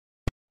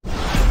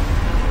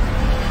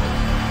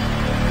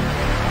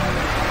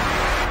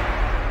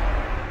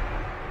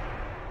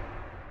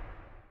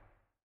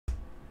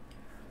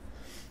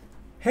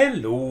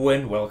Hello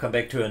and welcome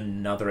back to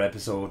another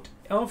episode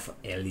of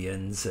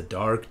Aliens: A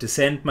Dark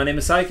Descent. My name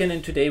is Syken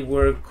and today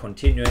we're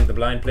continuing the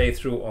blind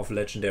playthrough of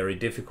Legendary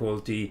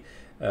Difficulty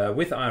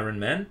with Iron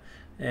Man.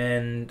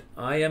 And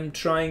I am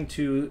trying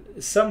to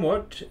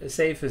somewhat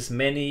save as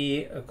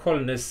many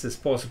colonists as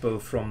possible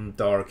from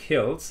Dark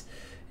Hills.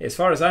 As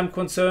far as I'm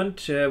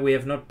concerned, we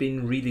have not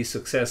been really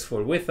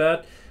successful with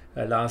that.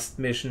 Last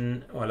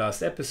mission or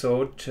last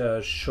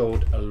episode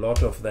showed a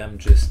lot of them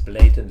just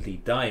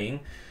blatantly dying.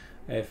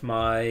 If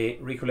my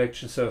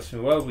recollection serves me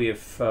well, we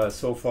have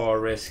so far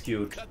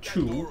rescued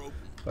 2,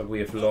 but we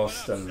have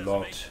lost a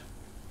lot.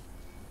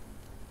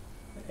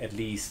 At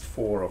least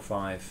 4 or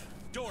 5.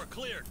 Door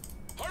cleared.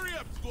 Hurry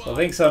up, squad. So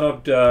things are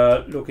not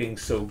looking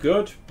so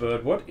good,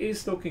 but what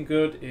is looking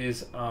good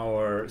is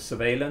our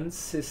surveillance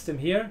system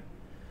here.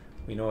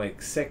 We know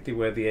exactly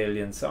where the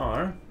aliens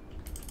are.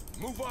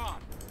 Move on.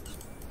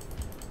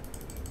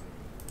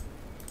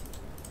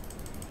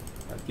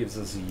 That gives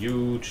us a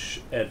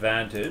huge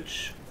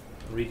advantage.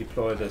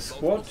 Redeploy the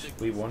squad.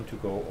 We want to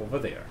go over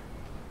there.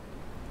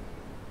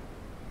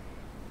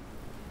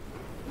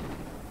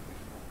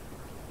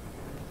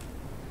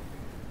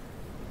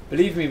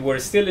 Believe me, we're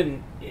still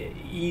in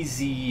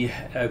easy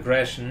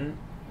aggression.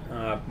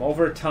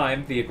 Over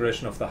time, the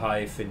aggression of the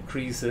hive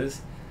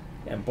increases,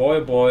 and boy,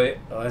 oh boy,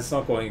 it's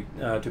not going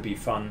to be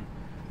fun.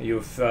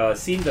 You've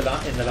seen in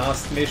the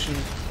last mission,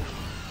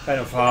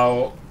 kind of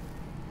how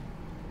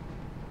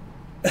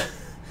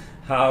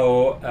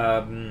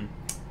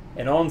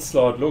an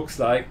onslaught looks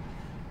like,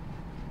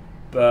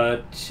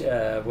 but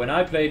when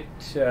I played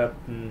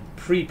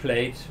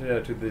pre-played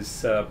to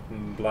this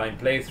blind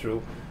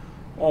playthrough,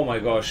 oh my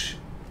gosh,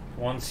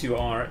 once you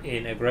are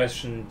in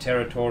aggression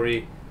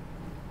territory,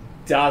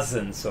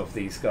 dozens of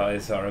these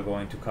guys are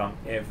going to come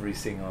every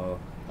single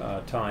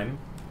time.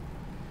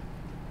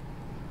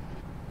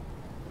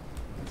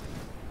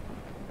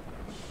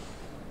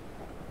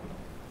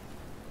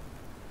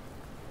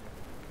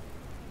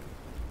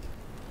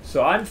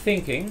 So I'm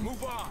thinking,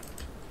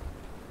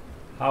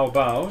 how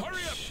about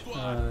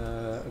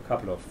a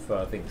couple of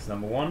things.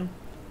 Number one,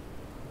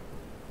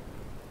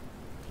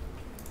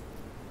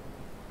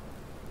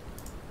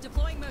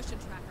 deploying motion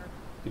tracker.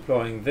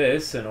 Deploying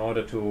this in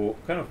order to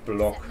kind of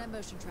block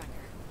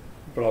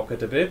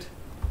it a bit.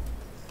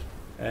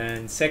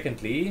 And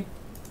secondly,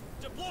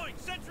 deploying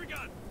sentry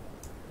gun.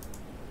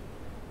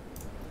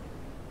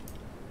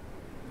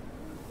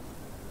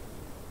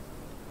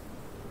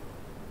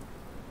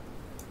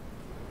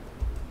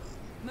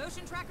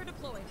 Motion tracker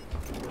deployed.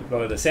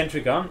 Deploy the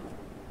sentry gun.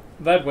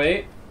 That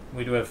way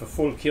we do have a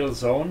full kill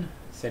zone.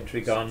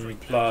 Sentry gun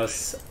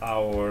plus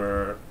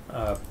our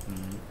ARC.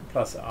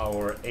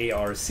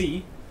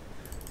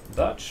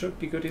 That should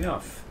be good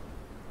enough.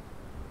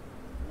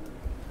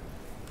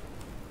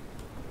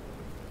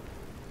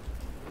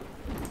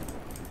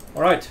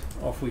 All right,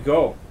 off we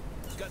go.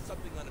 Got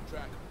something on the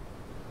track.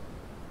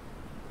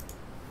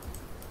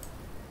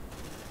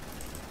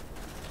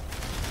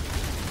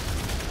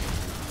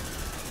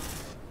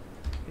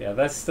 Yeah,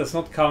 that does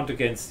not count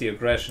against the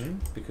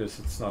aggression because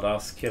it's not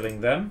us killing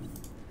them.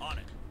 On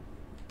it.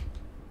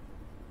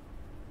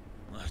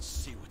 Let's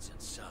see what's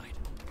inside.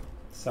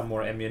 Some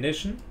more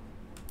ammunition.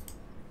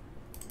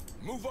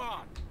 Move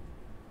on.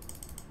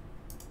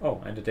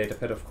 Oh, and a data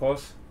pad, of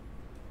course.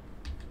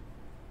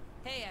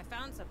 Hey, I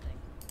found something.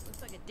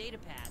 Looks like a data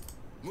pad.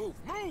 Move.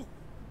 Move.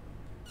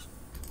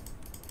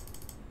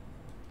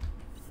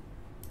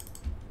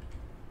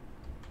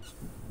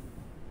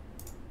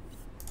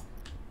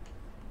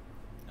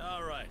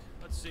 All right.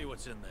 Let's see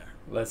what's in there.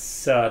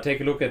 Let's take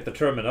a look at the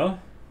terminal.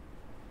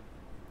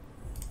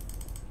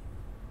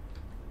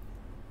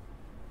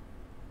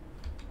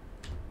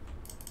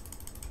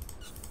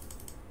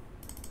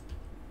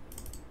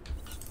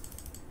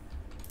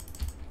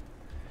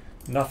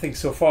 Nothing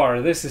so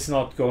far. This is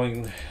not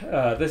going.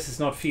 This is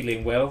not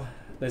feeling well.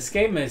 This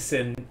game is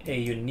a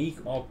unique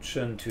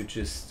option to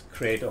just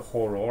create a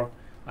horror.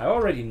 I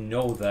already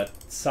know that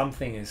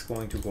something is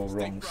going to go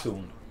wrong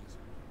soon.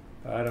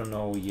 I don't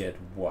know yet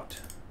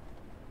what.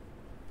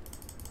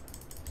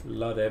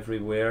 Blood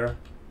everywhere.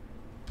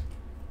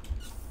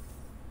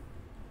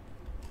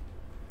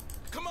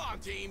 Come on,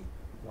 team.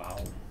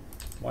 Wow.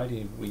 Why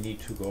do we need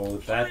to go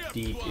that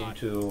deep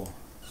into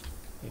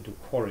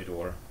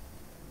corridor?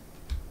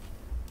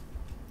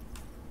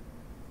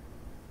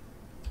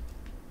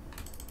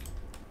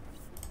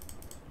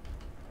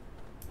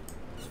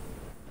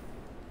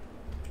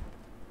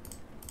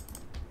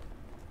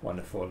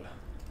 Wonderful.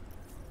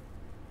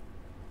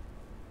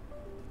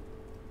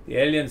 The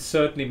aliens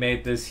certainly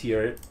made this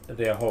here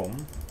their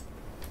home.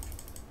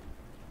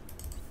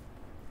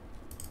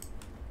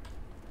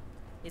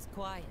 It's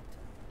quiet.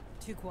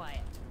 Too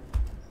quiet.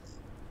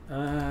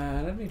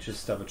 Let me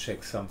just double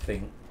check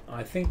something.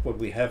 I think what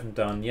we haven't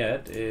done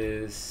yet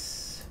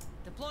is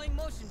Deploying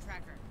motion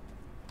tracker.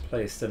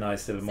 placed a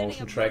nice little Setting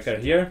motion up tracker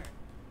motion here.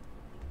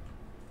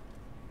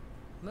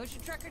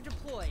 Motion tracker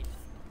deployed.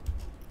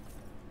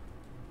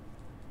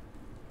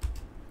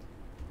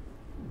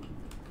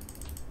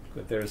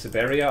 Good, there's a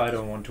barrier. I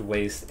don't want to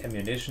waste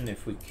ammunition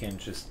if we can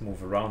just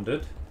move around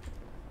it.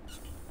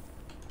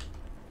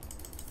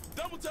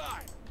 Double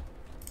time.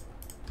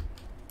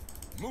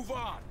 Move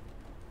on.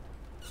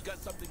 Got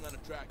something on a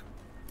tracker.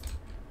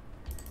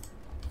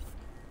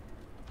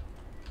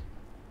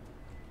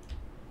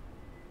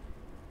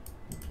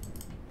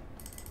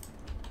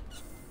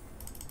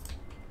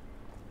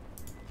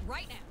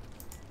 Right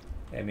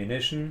now.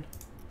 Ammunition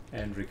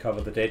and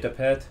recover the data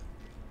pad.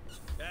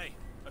 Hey,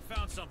 I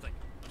found something.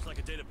 Looks like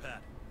a data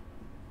pad.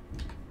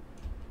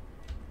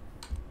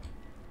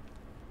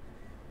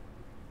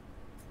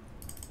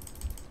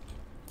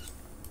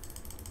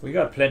 We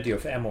got plenty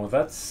of ammo.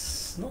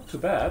 That's not too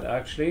bad,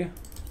 actually.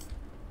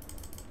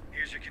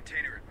 Here's your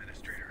container,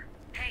 Administrator.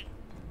 Hey,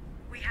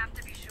 we have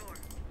to be sure.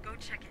 Go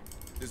check it.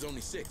 There's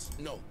only 6,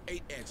 no,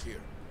 8 ants here.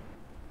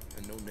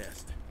 And no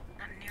nest.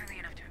 Not nearly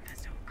enough to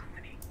infest a whole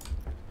colony.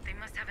 They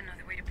must have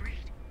another way to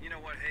breed. You know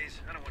what, Hayes?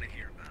 I don't want to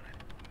hear about it.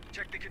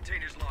 Check the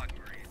container's log,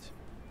 Marines.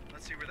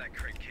 Let's see where that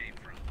crate came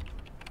from.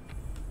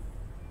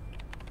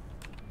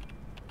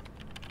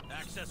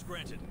 Access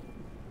granted.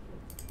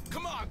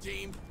 Come on,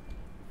 team.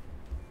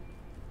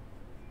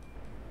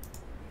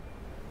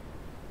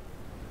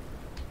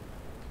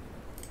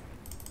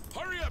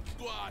 Hurry up,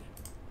 squad.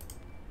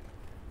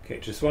 Okay,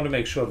 just want to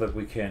make sure that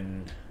we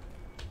can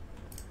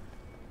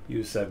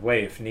use that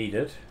way if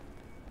needed.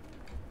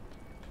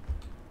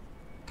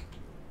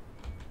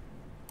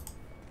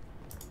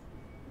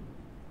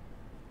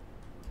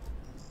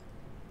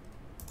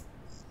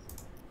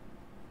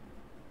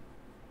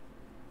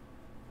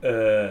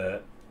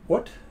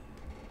 What?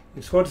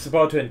 Your squad is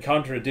about to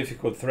encounter a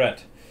difficult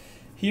threat.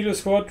 Heal your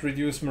squad,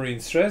 reduce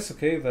marine stress.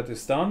 Okay, that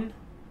is done.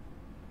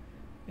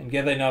 And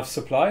gather enough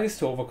supplies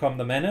to overcome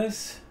the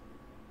menace.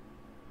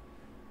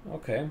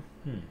 Okay.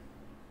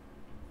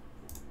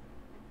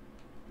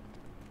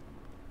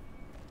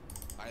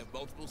 I have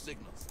multiple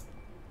signals.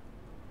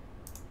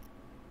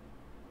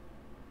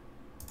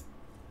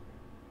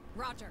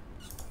 Roger.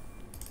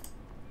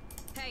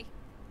 Hey,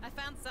 I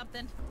found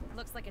something.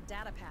 Looks like a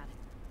data pad.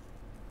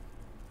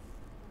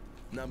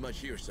 Not much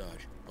here,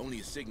 Sarge.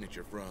 Only a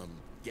signature from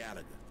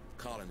Gallagher,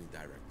 colony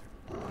director.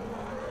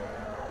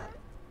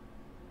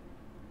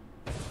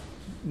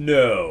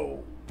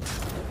 No.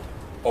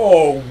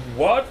 Oh,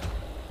 what?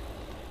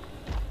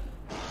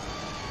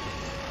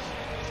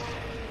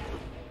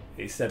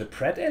 Is that a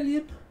Pratt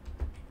alien?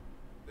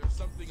 There's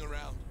something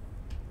around.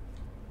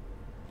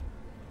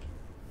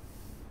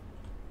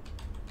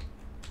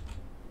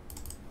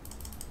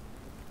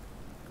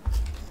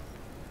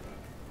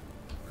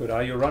 Good,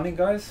 are you running,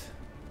 guys?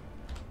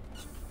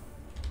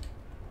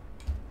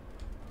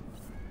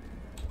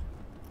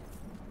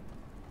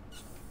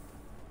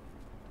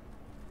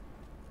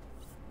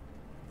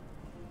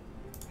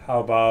 How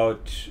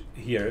about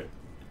here,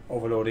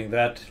 overloading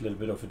that, a little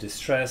bit of a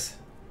distress.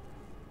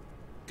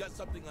 Got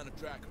something on a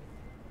tracker.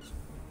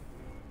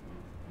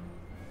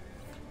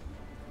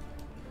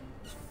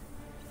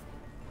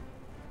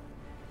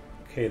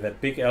 Okay,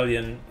 that big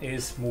alien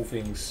is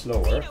moving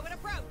slower. Dino, an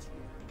approach.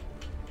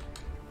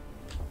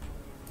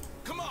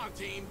 Come on,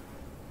 team.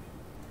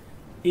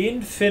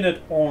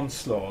 Infinite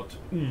onslaught.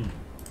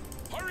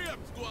 Hurry up,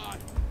 squad.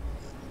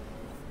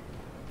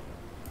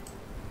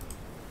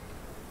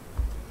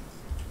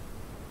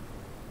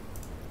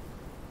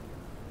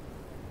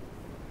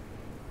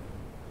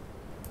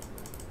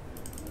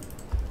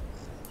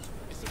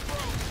 It's a pro.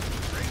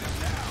 Bring them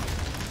down.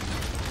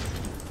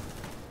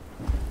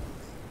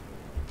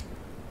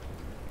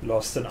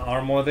 Lost an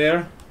armor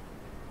there.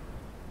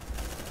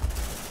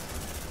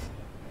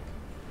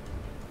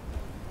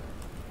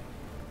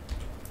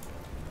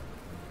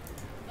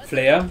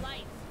 Flare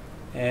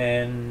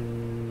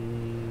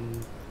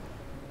and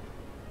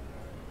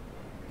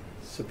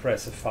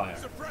suppressive fire.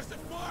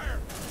 Suppressive fire.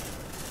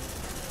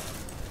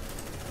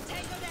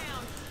 Tango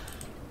down.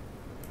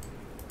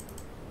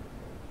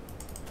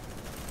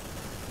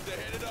 They're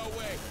headed our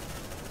way.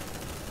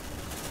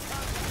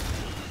 Contact.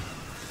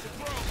 It's a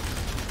pro.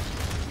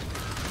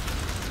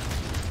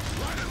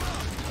 Line them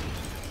up.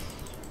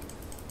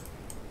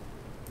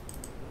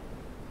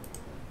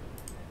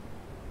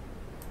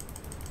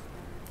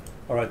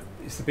 Alright,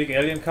 is the big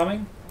alien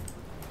coming?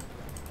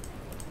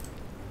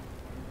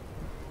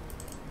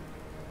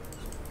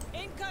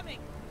 Incoming.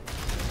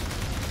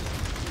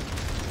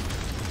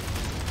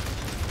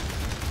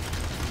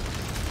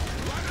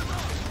 Line them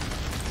up.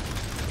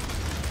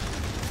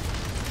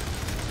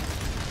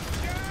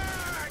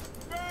 God!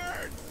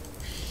 Bird!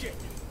 Shit!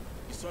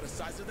 You saw the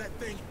size of that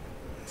thing?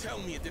 Tell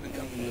me it didn't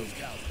come from those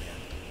cows, man.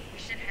 We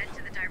should head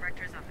to the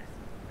director's office.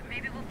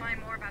 Maybe we'll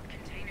find more about the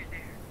container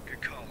there.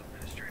 Good call,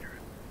 Administrator.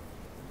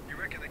 You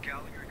reckon that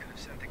Gallagher could have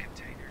sent the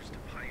containers to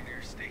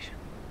Pioneer Station?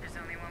 There's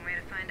only one way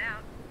to find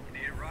out. You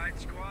need a ride,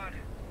 squad?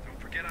 Don't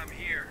forget I'm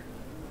here.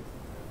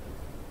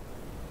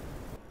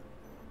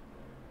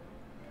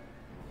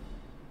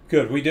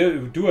 Good, we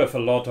do have a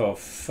lot of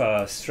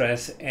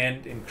stress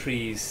and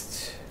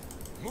increased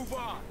Move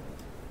on.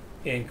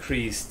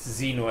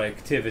 xeno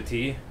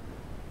activity.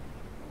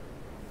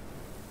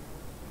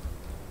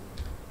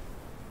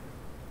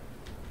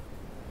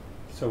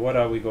 So what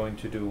are we going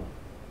to do?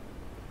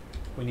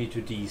 We need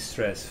to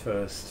de-stress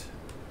first.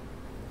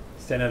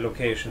 Standard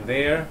location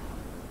there.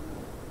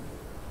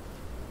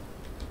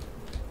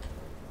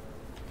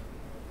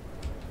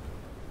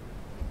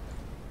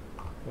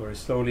 We're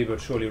slowly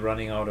but surely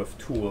running out of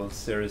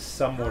tools. There is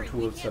some more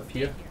tools up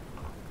here.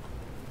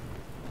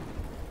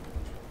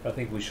 I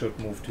think we should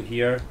move to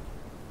here.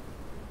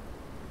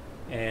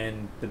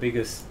 And the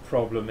biggest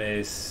problem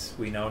is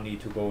we now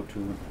need to go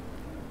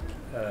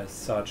to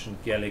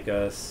Sergeant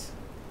Gallagher's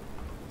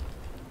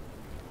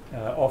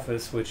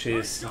office, which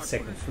is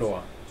second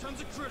floor. Tons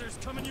of critters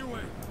coming your way.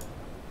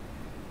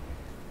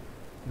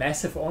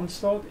 Massive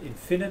onslaught,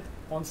 infinite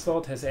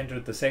onslaught has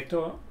entered the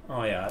sector.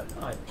 Oh yeah,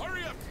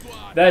 Hurry up,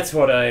 squad. that's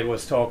what I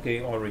was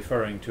talking or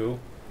referring to.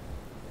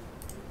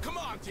 Come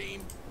on,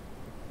 team.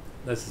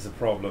 This is a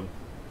problem.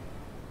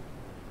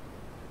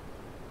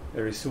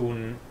 Very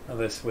soon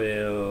this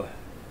will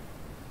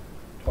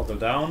toggle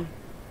down.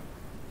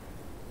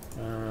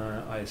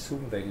 I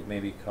assume they could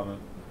maybe come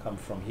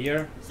from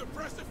here.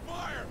 Suppressive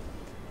fire.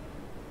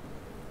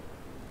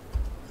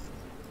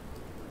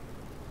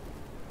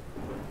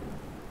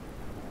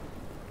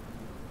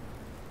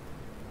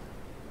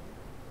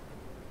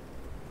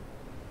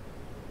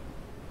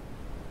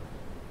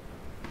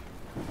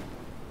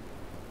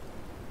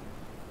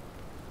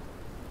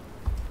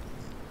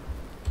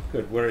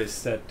 Good, where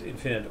is that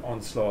infinite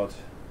onslaught?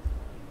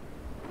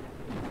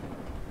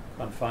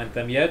 Can't find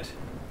them yet.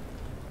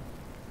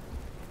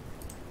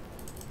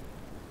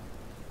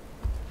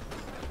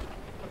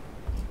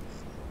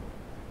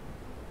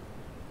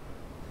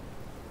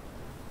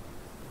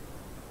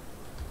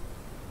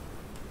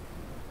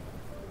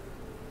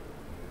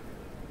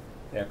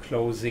 They're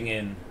closing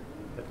in.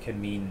 That can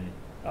mean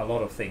a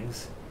lot of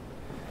things.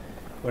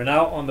 We're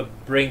now on the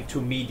brink to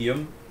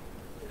medium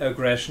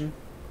aggression.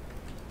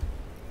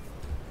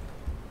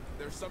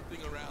 There's something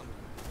around.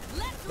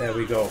 There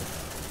we go.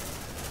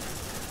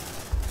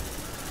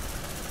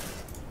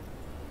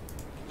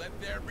 Let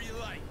there be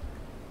light.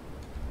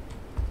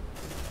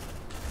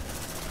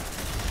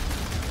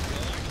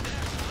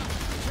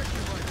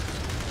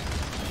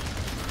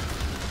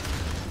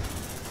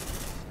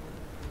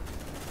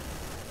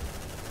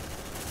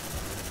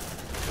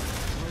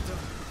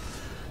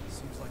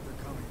 Seems like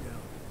they're coming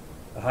down.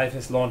 The hive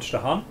has launched a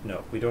hunt?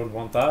 No, we don't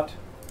want that.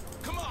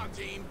 Come on,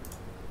 team.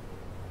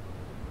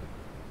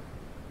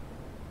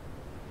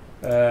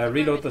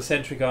 Reload the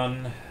sentry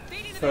gun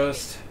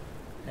first,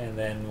 and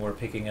then we're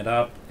picking it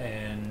up,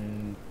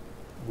 and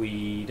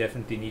we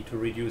definitely need to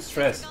reduce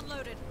stress. Gun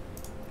loaded.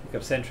 Pick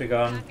up sentry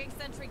gun. Packing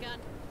sentry gun.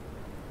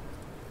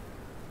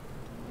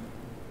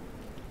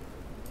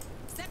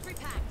 Sentry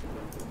packed.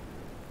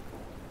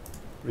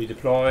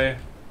 Redeploy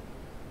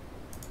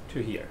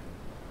to here.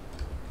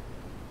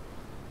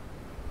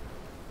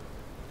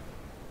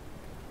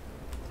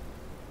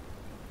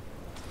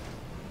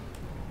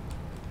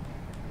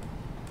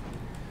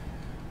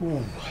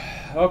 Ooh,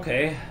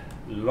 okay,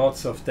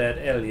 lots of dead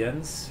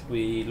aliens.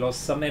 We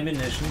lost some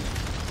ammunition.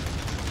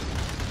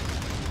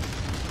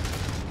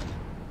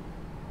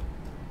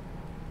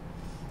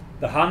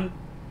 The hunt,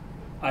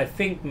 I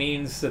think,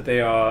 means that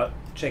they are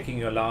checking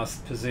your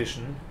last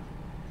position.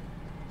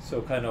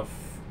 So kind of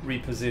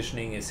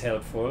repositioning is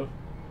helpful.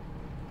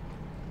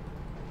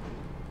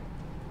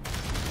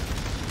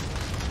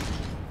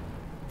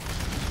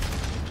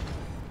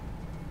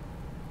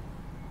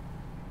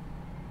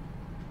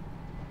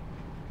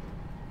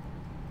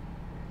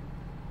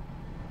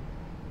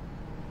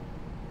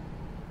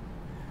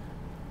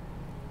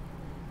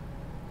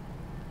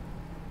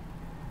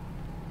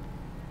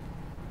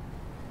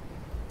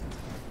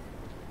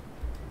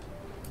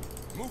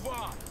 Move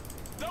on.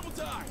 Double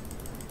time.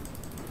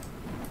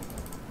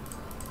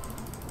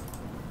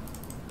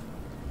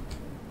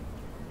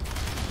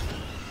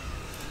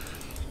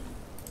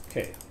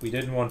 Okay, we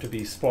didn't want to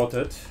be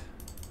spotted.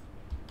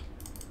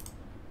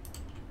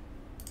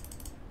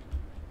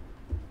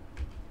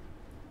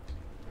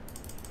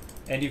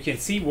 And you can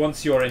see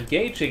once you're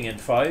engaging in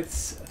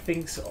fights,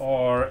 things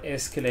are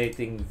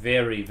escalating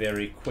very,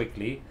 very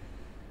quickly.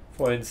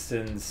 For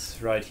instance,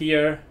 right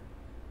here,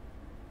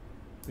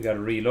 we got to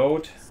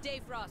reload. Stay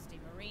frosty,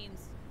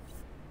 Marines.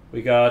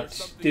 We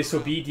got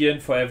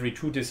disobedient for every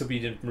 2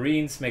 disobedient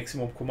Marines,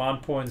 maximum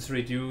command points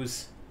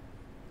reduce.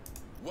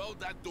 Weld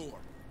that door.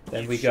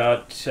 Then we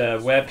got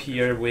web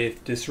here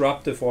with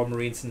disruptive all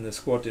Marines in the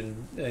squad,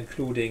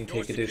 including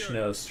take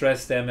additional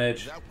stress Is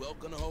damage. that well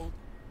gonna hold?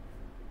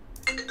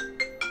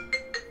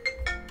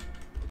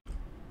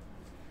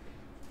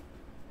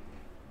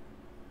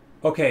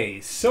 Okay,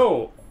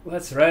 so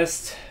let's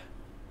rest.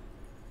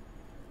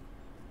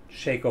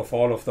 Shake off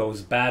all of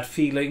those bad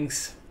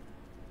feelings.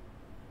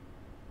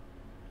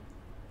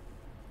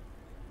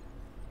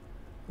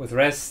 With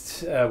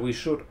rest, we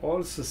should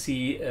also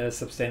see a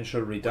substantial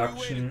What are you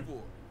reduction waiting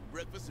for?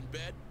 Breakfast in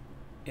bed?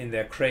 in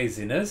their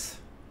craziness.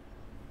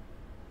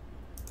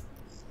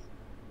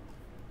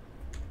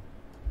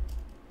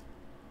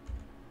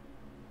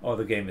 Oh,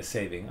 the game is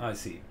saving. I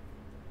see.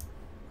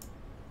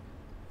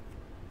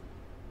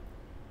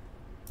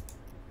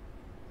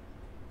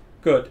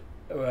 Good.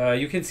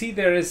 You can see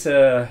there is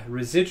a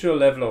residual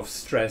level of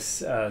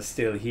stress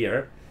still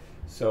here.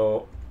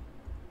 So,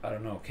 I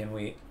don't know, can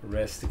we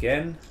rest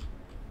again?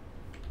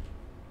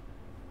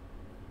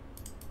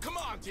 Come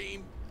on,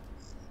 team.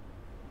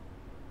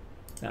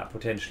 Nah,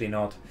 potentially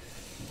not.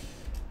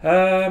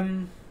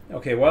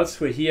 Okay, whilst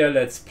we're here,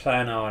 let's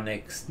plan our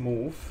next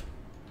move.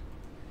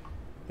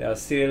 There are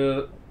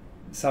still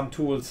some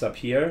tools up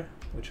here,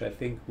 which I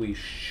think we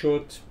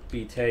should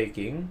be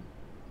taking.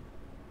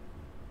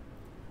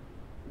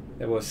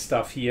 There was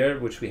stuff here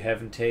which we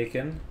haven't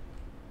taken.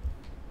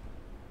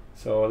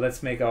 So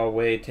let's make our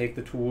way, take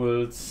the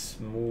tools,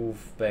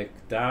 move back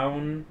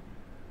down,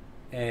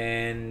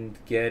 and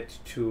get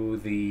to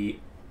the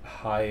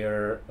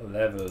higher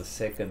level,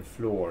 second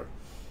floor.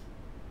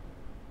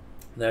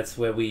 That's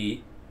where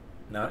we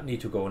now need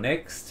to go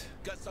next.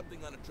 Got something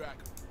on a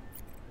tracker.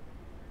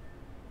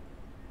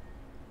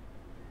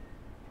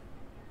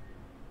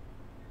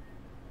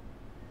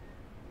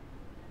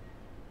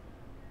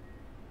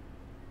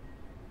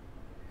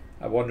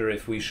 I wonder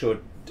if we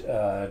should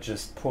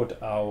just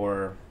put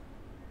our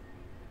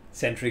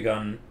sentry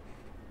gun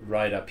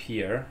right up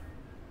here.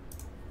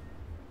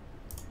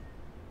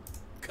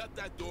 Cut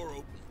that door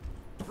open.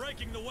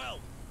 Breaking the weld.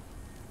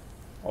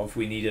 Or if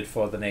we need it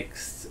for the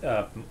next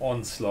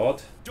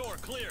onslaught. Door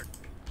cleared.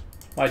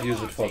 Might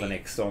use it for the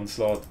next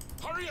onslaught.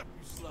 Hurry up,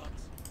 you slugs.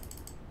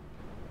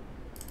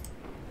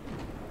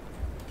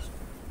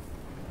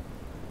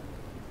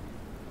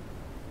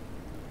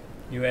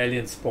 New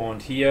alien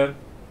spawned here.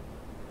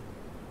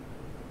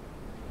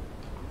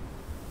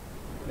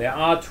 There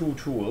are 2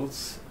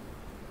 tools.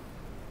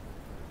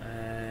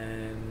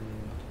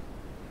 And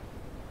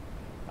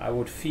I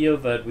would feel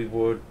that we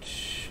would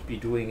be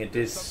doing a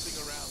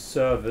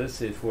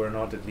disservice if we're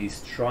not at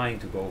least trying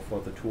to go for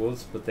the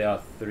tools, but there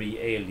are 3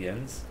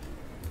 aliens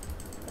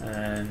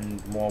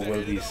and more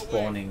will be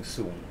spawning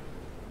soon.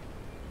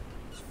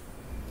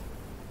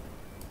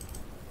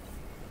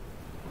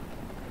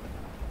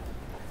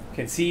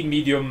 Can see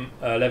medium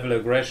level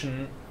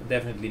aggression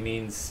definitely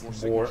means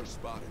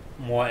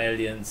more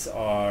aliens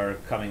are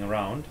coming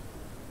around.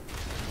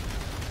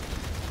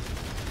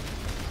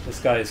 This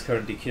guy is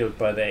currently killed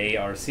by the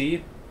ARC,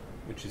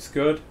 which is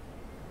good.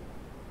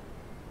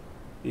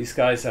 These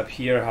guys up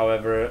here,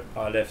 however,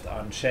 are left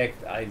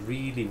unchecked. I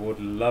really would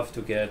love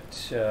to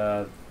get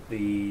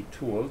the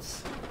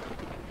tools.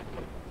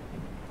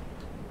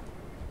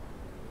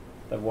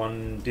 The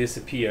one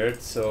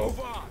disappeared, so... Move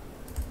on.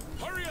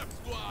 Hurry up,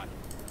 squad.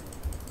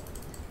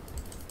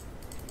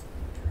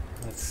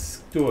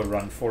 Let's do a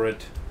run for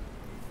it.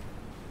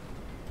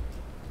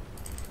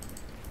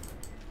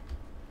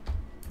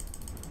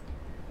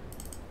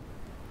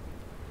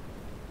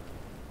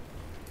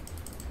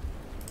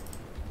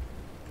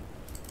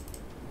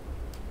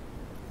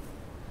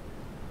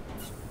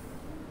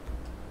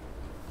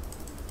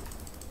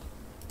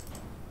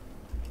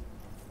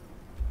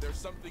 There's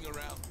something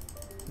around.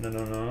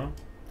 No.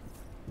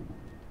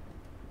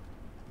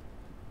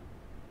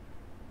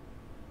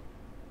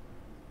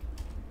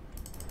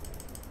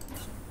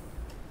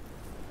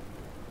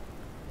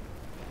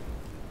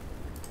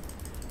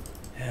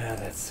 Yeah,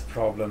 that's the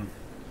problem.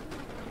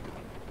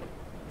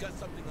 Got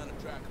something on a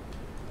tracker.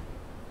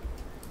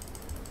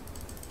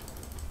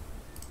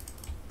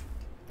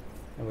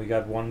 And we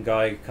got one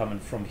guy coming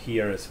from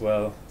here as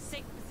well.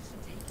 Safe position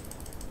taken.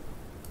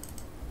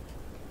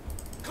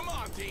 Come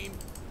on, team.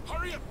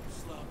 Hurry up, you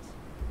slugs.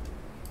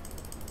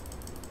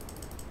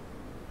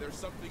 There's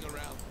something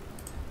around.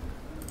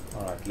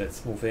 Alright,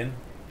 let's move in.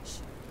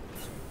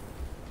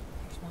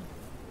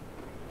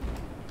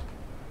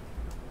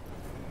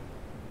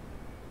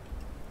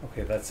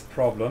 Okay, that's a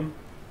problem.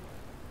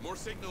 More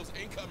signals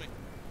incoming.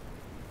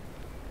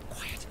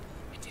 Quiet.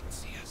 It didn't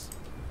see us.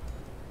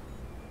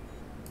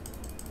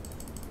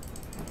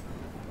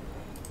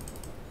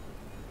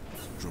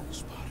 Drone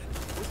spotted.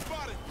 We're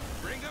spotted.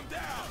 Bring them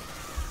down.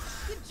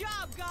 Good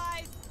job,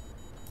 guys.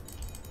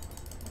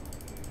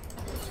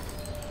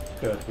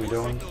 Good, we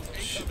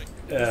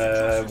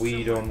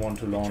don't want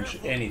to launch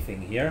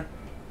anything here.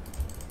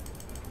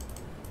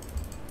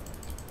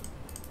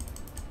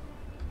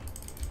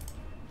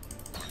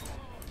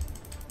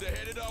 They're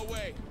headed our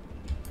way.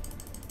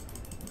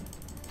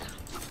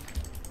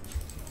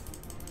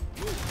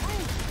 Move,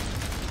 move.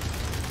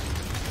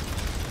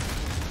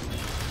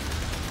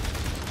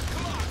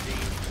 Come on,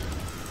 team.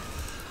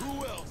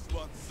 Who else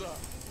wants up?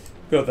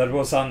 Good, that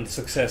was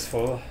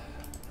unsuccessful.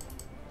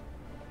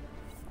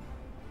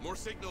 More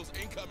signals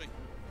incoming.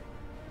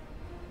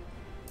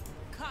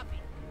 Copy.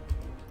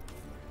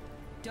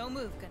 Don't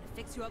move. Gonna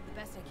fix you up the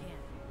best I can.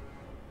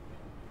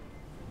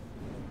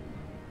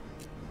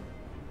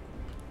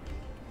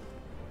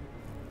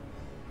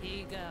 Here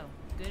you go.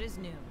 Good as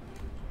new.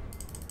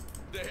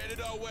 They're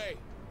headed our way.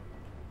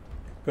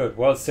 Good,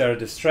 whilst they're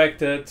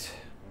distracted,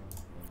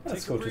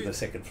 let's go to the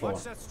second floor.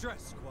 Watch that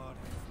stress, squad.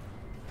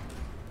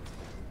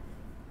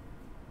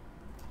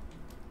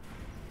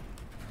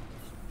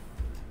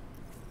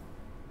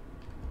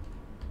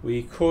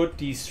 We could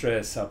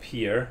de-stress up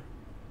here.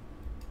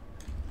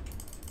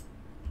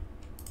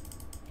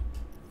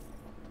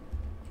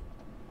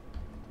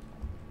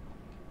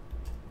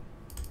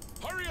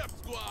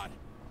 squad.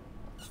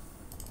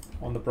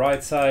 On the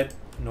bright side,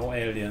 no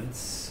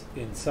aliens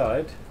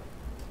inside.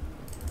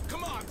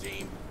 Come on,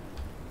 team.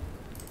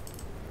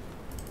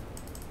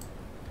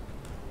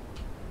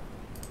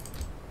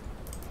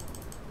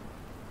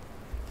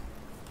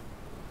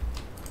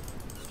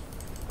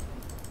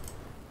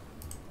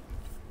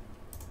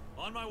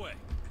 On my way.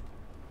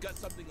 Got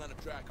something on a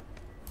tracker.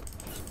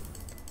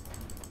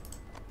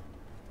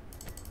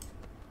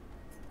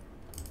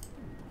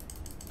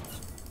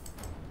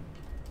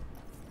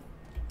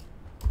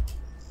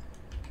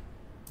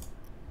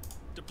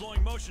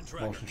 Deploying motion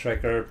tracker. Motion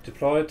tracker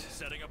deployed.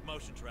 Setting up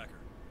motion tracker.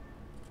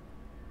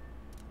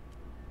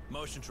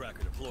 Motion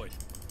tracker deployed.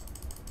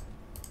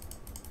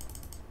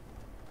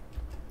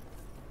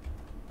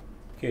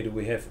 Okay, do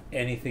we have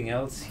anything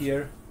else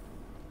here?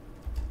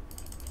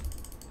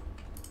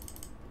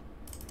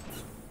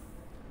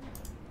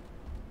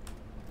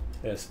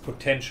 There's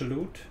potential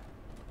loot.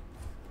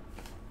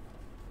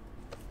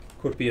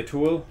 Could be a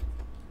tool.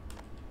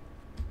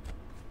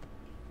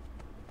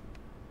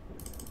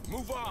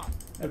 Move on.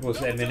 That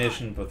was No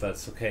ammunition, time. but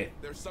that's okay.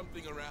 There's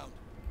something around.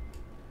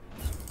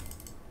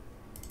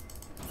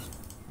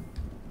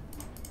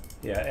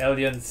 Yeah,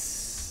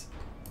 aliens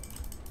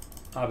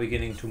are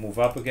beginning to move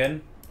up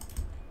again.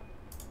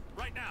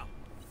 Right now.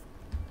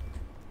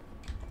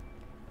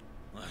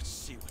 Let's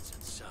see what's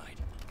inside.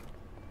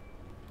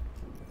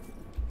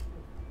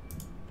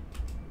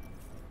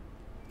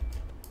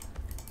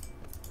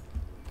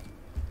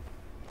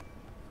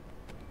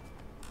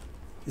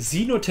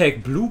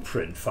 Xenotech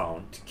blueprint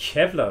found.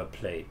 Kevlar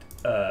plate.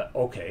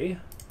 Okay.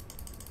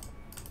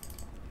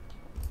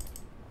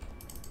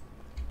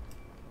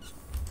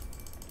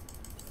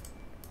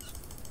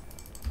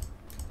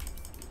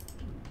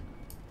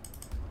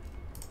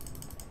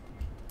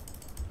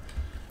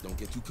 Don't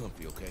get too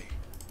comfy, okay?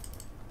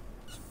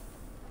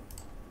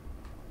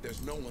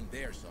 There's no one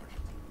there, Sergeant.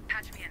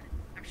 Patch me in.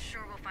 I'm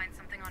sure we'll find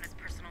something on his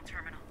personal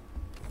terminal.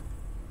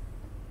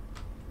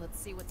 Let's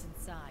see what's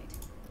inside.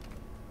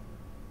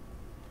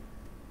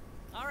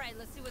 All right,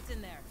 let's see what's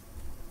in there.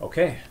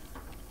 Okay.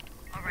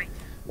 All right.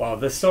 Wow,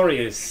 this story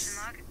Mission is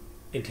log?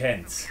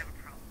 intense. We have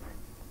a problem.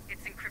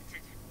 It's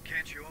encrypted.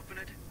 Can't you open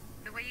it?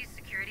 The way you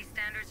security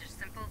standards are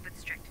simple but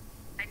strict.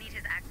 I need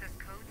his access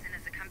codes, and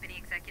as a company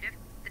executive,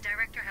 the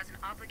director has an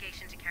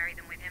obligation to carry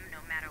them with him no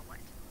matter what.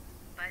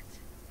 But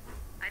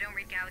I don't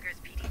read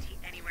Gallagher's PDT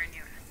anywhere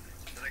near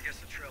us. Then I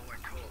guess the trail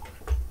went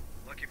cold.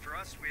 Lucky for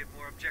us, we have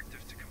more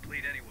objectives to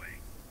complete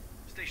anyway.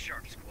 Stay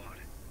sharp, squad.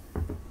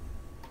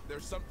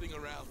 There's something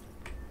around.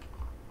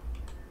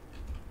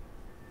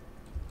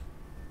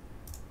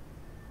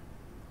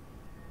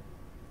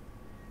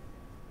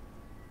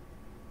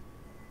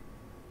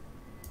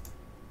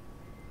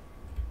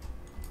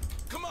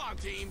 Come on,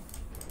 team.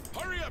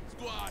 Hurry up,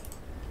 squad.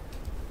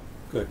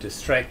 Good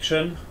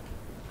distraction.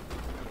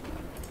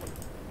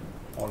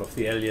 All of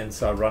the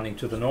aliens are running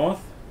to the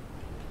north.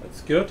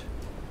 That's good.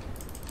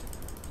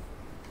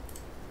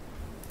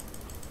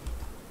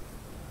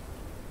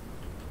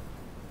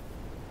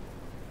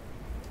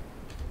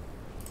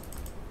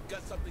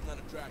 Got something on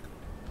a tracker.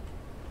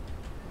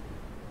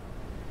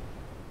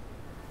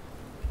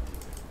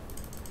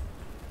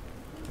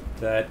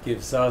 That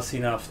gives us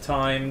enough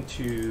time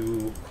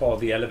to call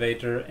the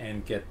elevator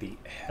and get the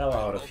hell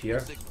out of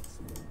here. Signals.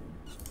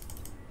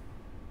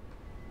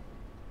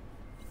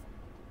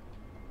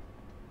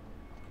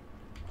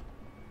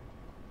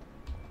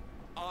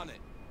 On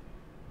it.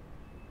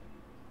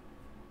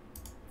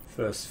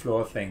 First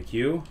floor, thank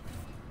you.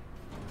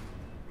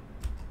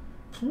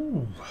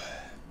 Ooh.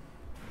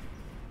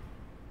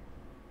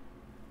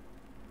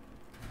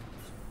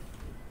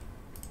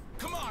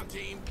 Come on,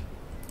 team.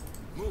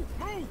 Move,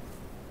 move.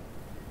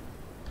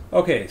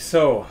 Okay,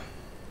 so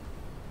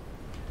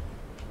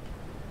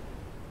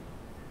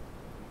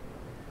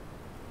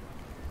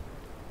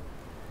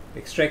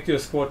extract your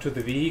squad to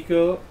the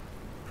vehicle.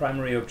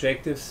 Primary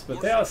objectives,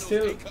 but there are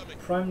still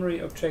primary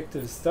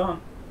objectives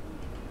done.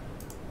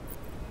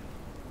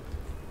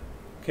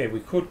 Okay,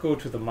 we could go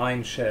to the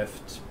mine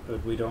shaft,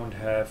 but we don't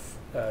have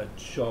a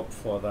job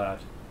for that.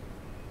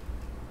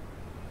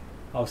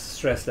 How's the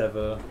stress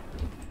level?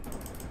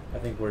 I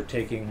think we're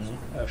taking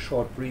a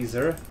short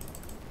breather.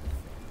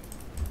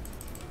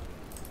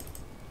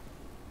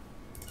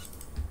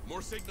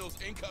 More signals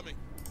incoming.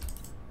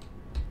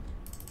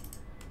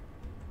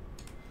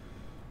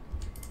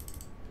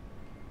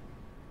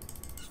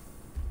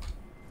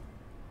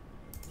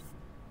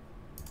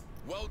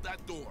 Weld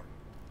that door.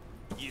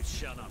 You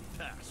shall not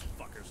pass,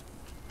 fuckers.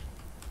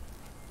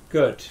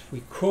 Good.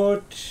 We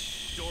could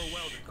Door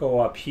welded. go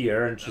up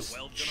here and That just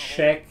weld gonna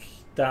check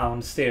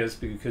downstairs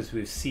because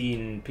we've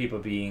seen people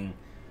being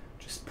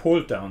just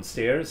pulled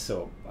downstairs,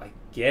 so I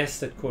guess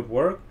that could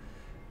work.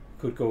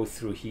 Could go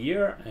through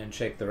here and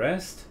check the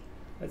rest.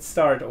 Let's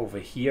start over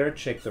here,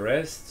 check the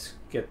rest,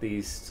 get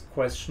these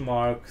question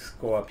marks,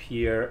 go up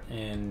here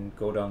and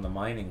go down the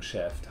mining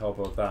shaft. How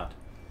about that?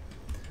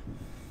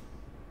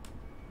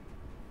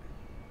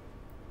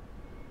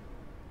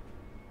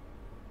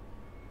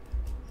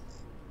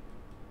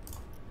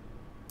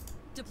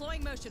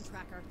 Deploying motion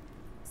tracker.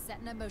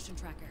 Setting a motion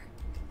tracker.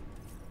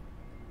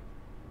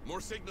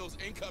 More signals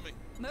incoming.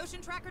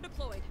 Motion tracker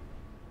deployed.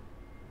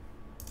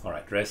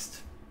 Alright,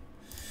 rest.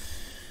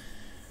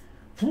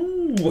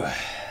 Ooh. I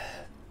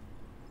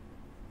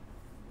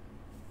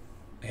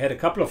had a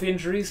couple of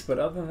injuries, but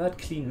other than that,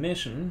 clean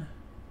mission.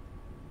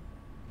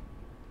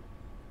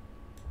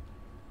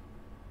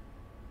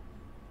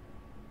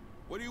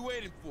 What are you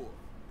waiting for?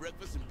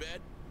 Breakfast in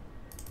bed?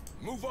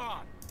 Move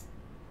on.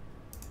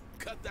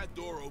 Cut that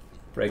door open.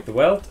 Break the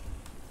weld.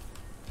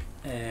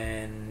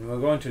 And we're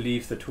going to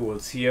leave the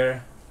tools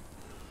here.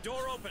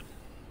 Door open.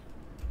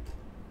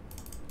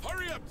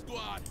 Hurry up,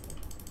 squad.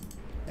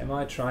 Am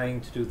I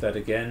trying to do that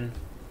again?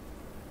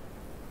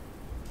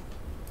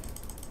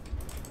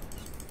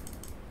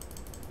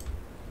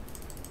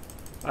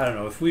 I don't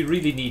know. If we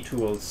really need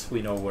tools,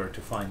 we know where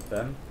to find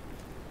them.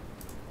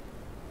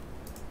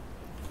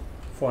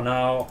 For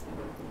now,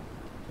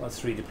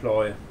 let's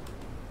redeploy.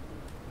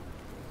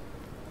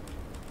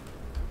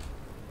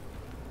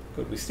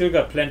 Good, we still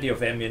got plenty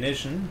of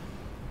ammunition.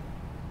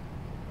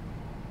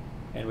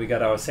 And we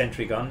got our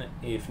sentry gun,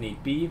 if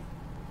need be.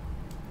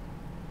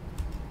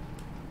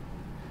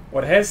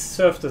 What has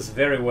served us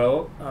very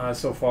well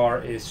so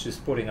far is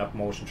just putting up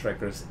motion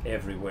trackers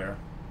everywhere.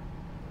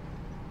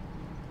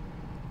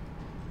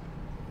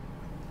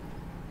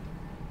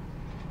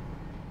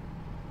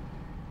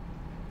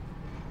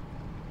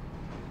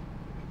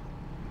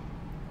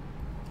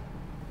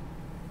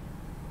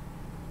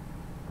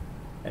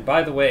 And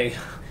by the way,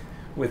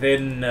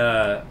 within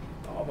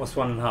almost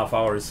 1.5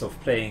 hours of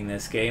playing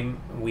this game,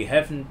 we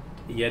haven't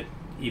yet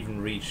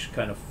even reached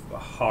kind of the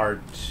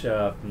hard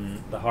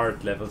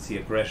levels, the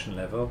aggression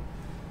level.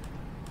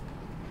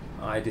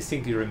 I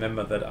distinctly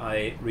remember that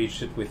I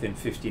reached it within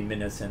 15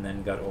 minutes and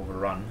then got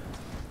overrun.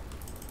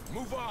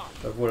 Move on.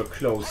 But we're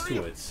close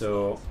to it,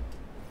 so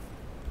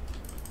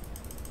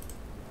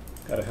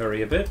gotta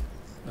hurry a bit.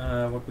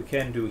 What we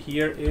can do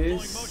here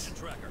is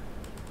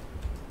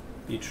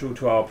be true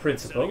to our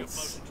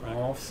principles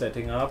of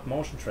setting up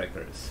motion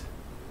trackers.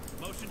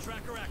 Motion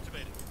tracker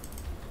activated.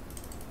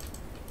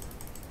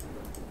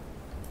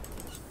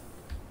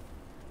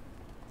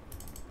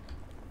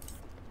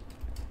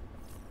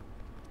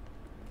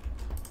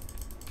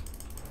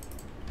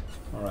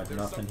 Alright, There's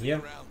nothing something here.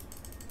 around.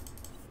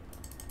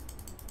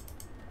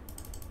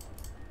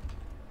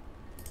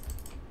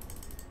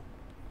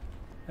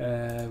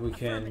 We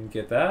can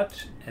get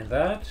that, and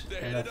They're I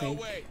headed our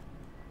think way.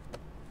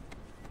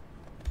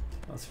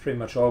 that's pretty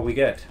much all we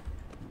get.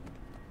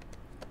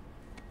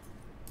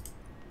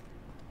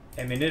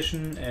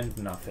 Ammunition and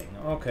nothing.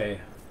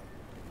 Okay.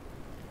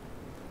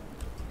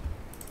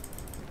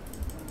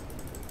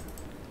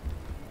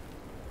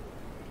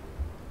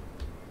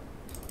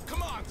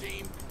 Come on,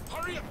 team.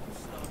 Hurry up.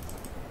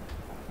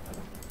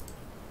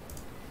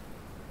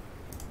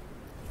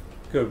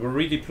 Good, we're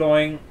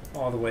redeploying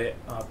all the way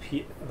up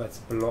here. That's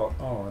blocked.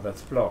 Oh,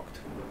 that's blocked.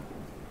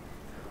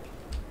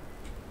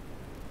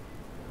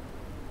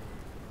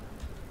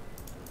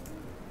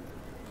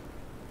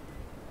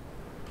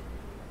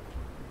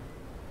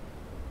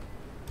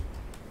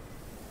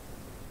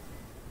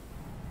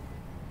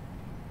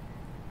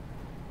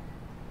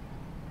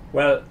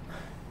 Well,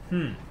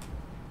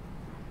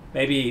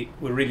 maybe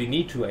we really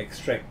need to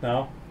extract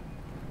now.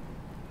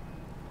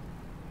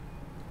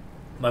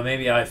 But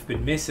maybe I've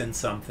been missing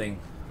something.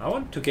 I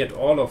want to get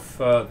all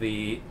of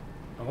I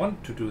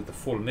want to do the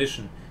full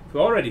mission. If we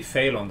already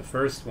fail on the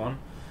first one,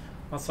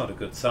 that's not a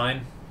good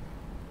sign.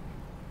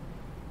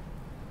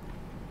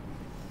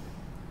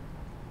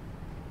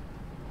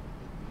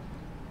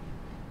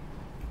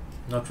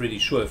 Not really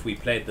sure if we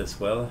played this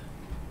well.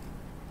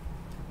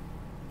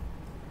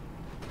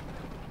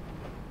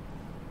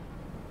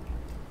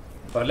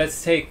 But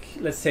let's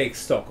take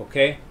stock,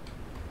 okay?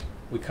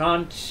 We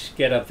can't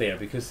get up there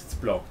because it's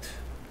blocked.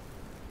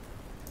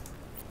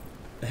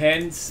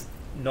 Hence,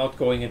 not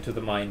going into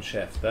the mine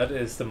shaft. That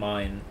is the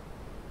mine.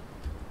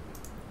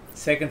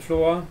 Second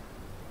floor,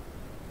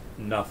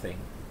 nothing.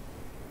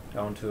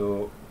 Down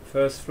to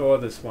first floor,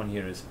 this one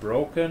here is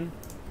broken.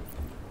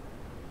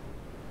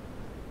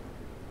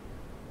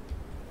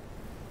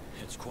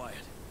 It's quiet.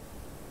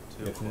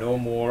 We have no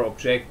more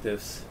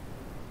objectives.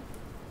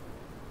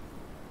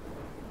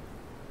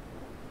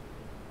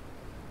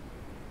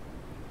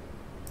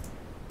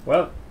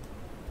 Well,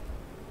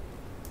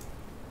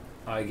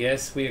 I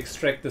guess we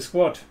extract the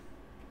squad.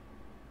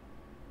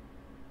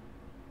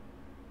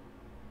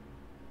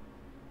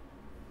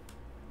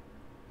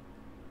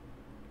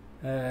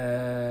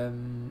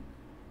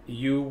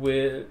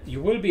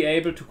 You will be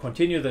able to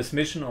continue this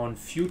mission on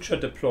future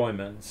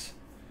deployments.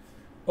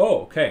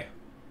 Oh, okay.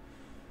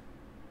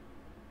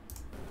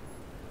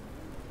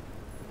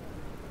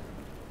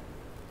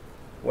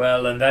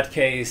 Well, in that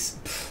case,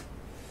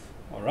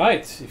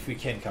 alright, if we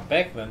can come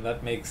back, then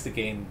that makes the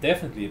game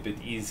definitely a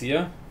bit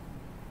easier.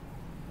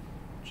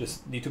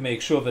 Just need to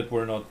make sure that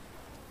we're not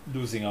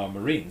losing our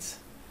Marines.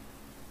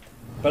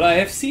 But I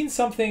have seen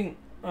something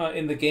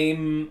in the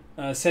game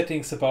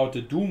settings about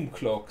the doom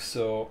clock,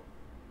 so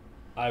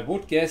I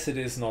would guess it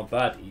is not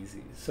that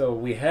easy. So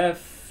we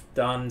have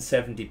done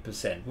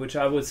 70%, which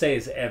I would say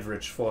is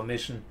average for a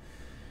mission.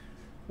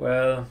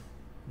 Well,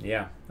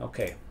 yeah,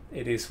 okay.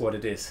 It is what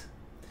it is.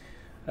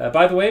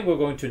 By the way, we're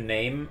going to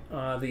name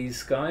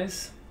these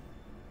guys.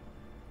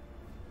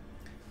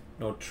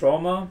 No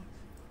trauma,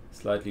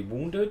 slightly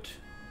wounded.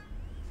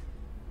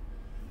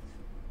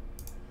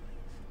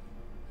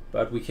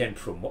 But we can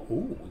promote.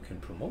 Ooh, we can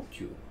promote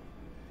you.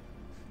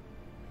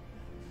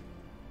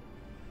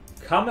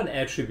 Common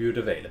attribute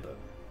available.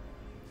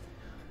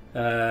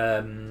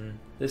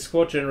 This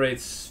squad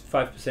generates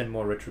 5%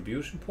 more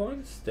retribution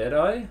points.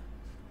 Deadeye.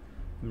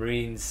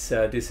 Marines'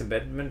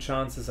 disembodiment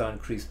chances are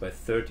increased by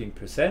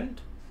 13%.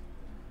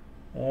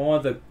 Or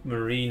the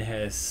Marine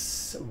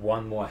has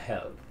 1 more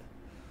health.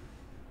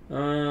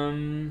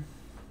 Well,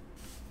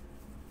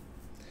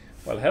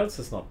 health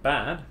is not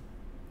bad.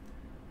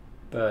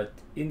 But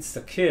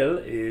insta-kill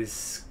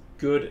is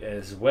good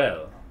as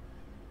well.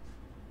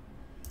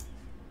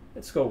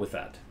 Let's go with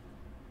that.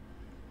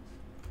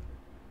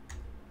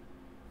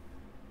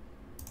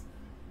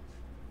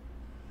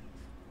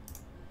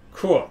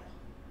 Cool.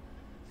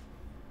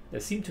 There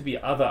seem to be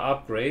other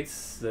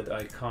upgrades that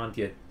I can't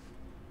yet...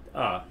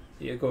 Ah,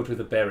 here go to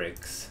the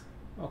barracks.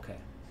 Okay.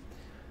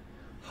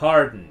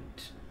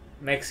 Hardened.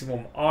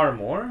 Maximum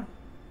armor.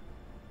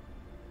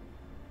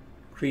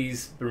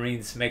 Increase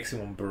Marines'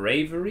 maximum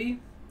bravery.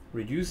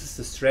 Reduces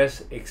the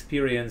stress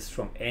experienced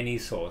from any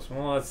source.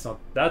 Well,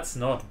 that's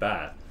not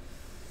bad.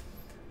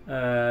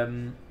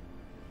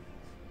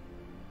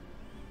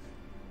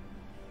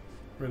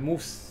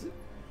 Removes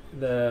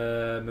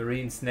the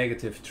Marine's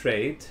negative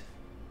trait,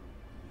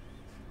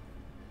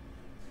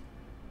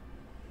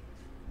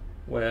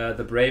 where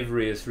the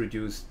bravery is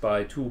reduced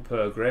by 2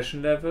 per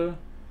aggression level.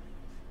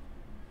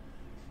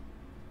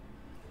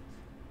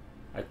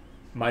 I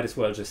might as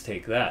well just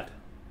take that.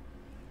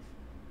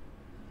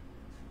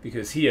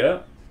 Because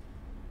here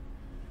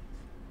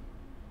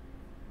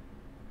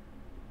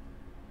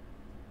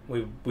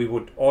we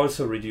would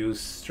also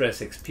reduce stress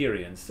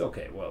experienced.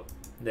 Okay, well,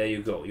 there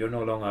you go. You're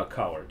no longer a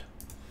coward.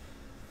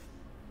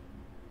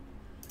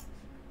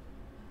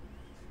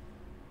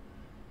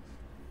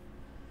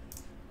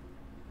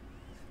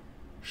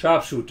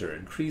 Sharpshooter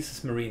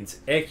increases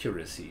Marines'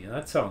 accuracy.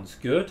 That sounds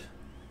good.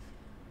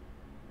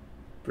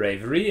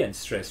 Bravery and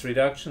stress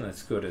reduction.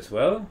 That's good as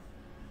well.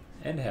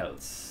 And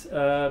health.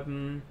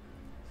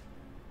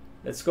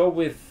 Let's go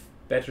with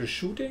better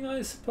shooting,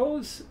 I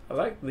suppose. I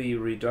like the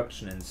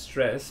reduction in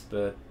stress,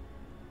 but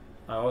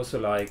I also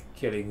like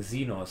killing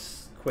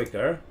Xenos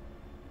quicker.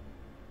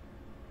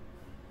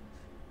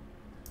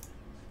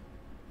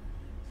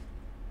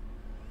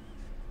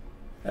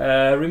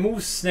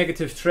 Removes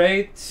negative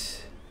trait.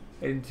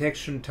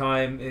 Detection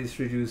time is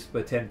reduced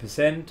by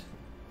 10%.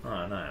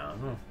 Oh,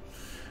 no,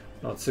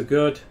 not so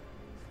good.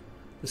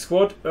 The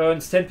squad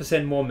earns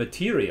 10% more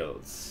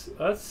materials.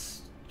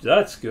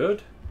 That's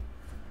good.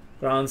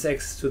 Grants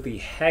access to the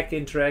hack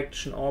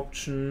interaction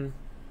option.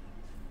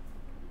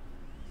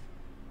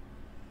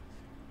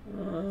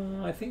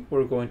 I think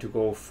we're going to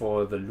go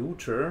for the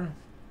looter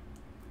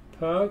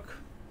perk.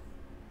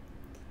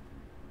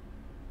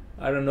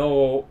 I don't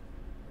know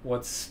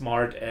what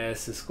smart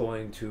ass is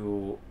going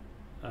to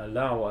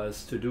allow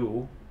us to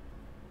do.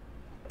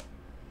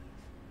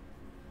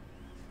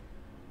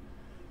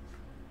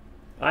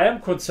 I am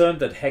concerned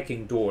that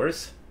hacking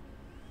doors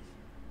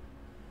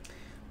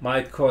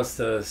might cost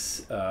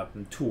us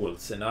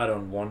tools, and I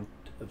don't want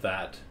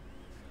that.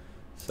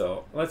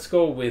 So let's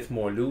go with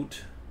more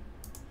loot.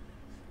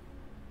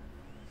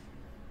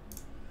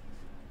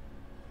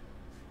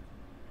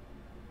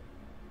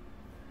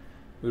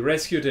 We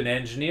rescued an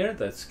engineer,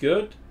 that's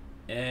good,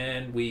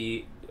 and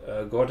we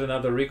got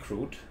another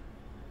recruit.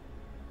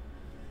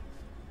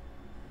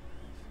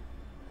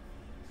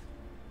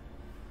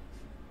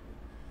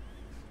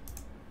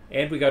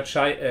 And we got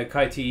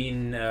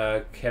chitin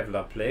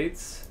Kevlar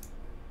plates.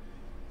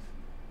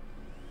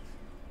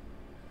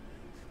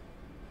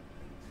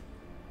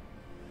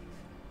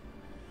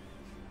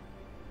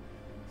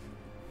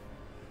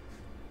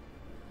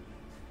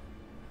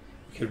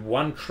 We killed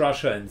 1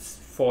 crusher and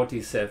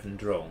 47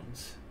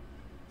 drones.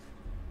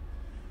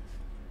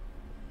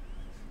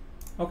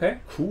 Okay,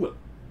 cool.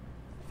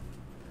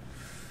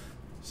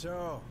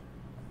 So,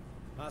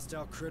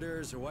 hostile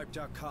critters or wiped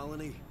out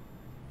colony?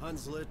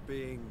 Hunslet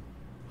being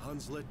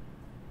Hunslet?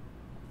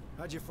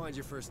 How'd you find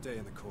your first day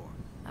in the Corps?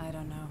 I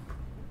don't know.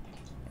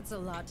 It's a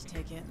lot to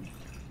take in.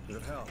 But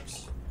it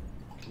helps.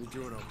 You're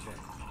doing okay.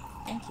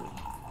 Thank you.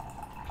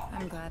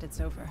 I'm glad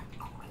it's over.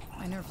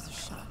 My nerves are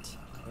shot.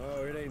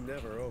 Oh, it ain't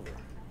never over.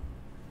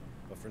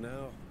 But for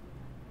now,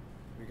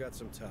 we got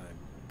some time.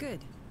 Good.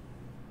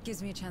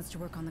 Gives me a chance to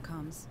work on the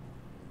comms.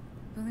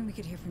 If only we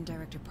could hear from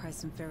Director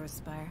Price and Pharaoh's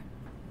Spire.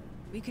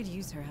 We could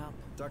use her help.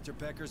 Dr.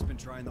 Pecker's been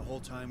trying the whole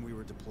time we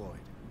were deployed.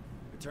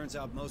 It turns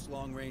out most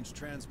long-range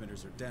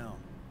transmitters are down.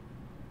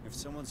 If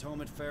someone's home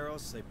at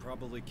Pharaoh's, they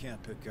probably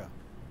can't pick up.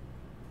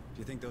 Do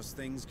you think those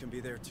things can be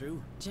there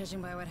too?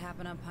 Judging by what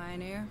happened on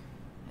Pioneer,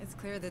 It's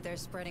clear that they're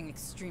spreading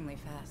extremely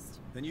fast.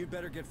 Then you'd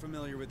better get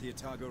familiar with the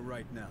Otago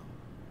right now.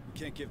 We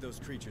can't give those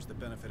creatures the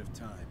benefit of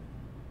time.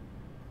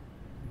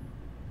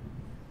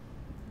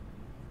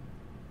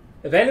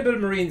 Available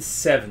Marines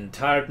 7,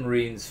 tired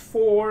Marines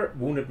 4,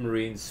 wounded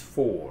Marines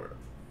 4.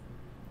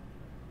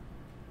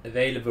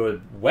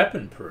 Available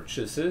weapon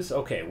purchases.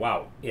 Okay,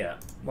 wow. Yeah,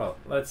 well,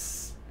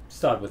 let's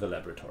start with the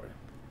laboratory.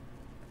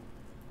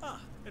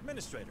 Ah,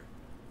 Administrator.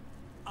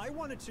 I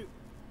wanted to...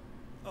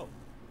 Oh.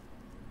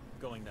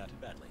 Going that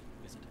badly,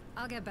 is it?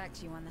 I'll get back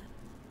to you on that.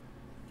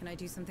 Can I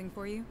do something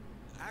for you?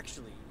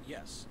 Actually,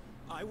 yes.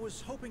 I was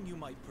hoping you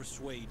might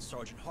persuade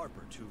Sergeant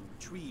Harper to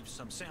retrieve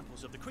some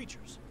samples of the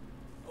creatures.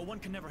 One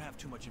can never have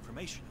too much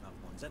information about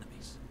one's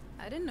enemies.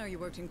 I didn't know you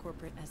worked in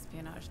corporate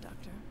espionage,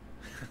 Doctor.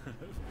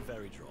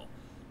 Very droll.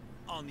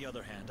 On the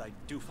other hand, I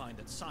do find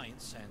that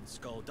science and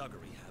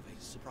skullduggery have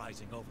a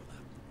surprising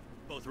overlap.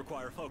 Both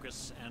require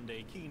focus and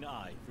a keen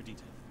eye for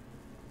detail.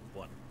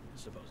 One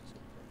supposes.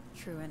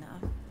 True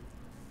enough.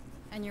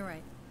 And you're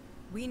right.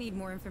 We need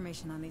more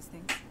information on these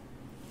things.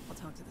 I'll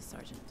talk to the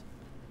sergeant.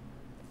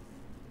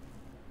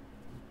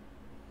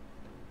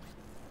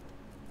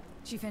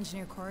 Chief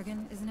Engineer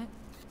Corrigan, isn't it?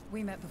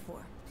 We met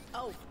before.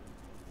 Oh,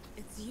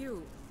 it's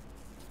you.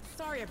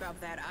 Sorry about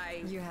that,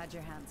 You had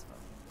your hands full.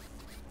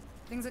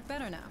 Things look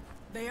better now.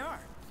 They are.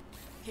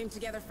 Came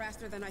together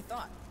faster than I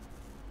thought.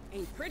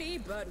 Ain't pretty,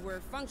 but we're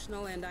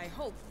functional and I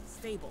hope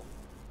stable.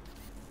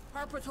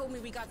 Harper told me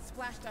we got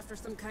splashed after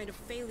some kind of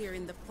failure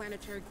in the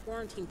planetary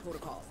quarantine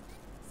protocols.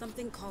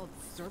 Something called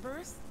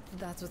Cerberus?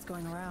 That's what's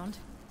going around.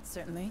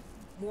 Certainly.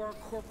 More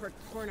corporate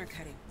corner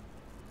cutting.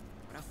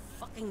 What a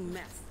fucking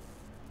mess.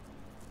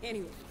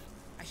 Anyway,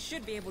 I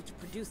should be able to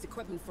produce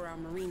equipment for our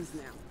Marines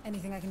now.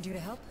 Anything I can do to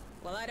help?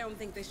 Well, I don't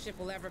think this ship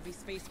will ever be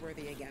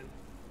space-worthy again.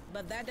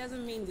 But that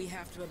doesn't mean we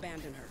have to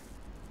abandon her.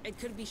 It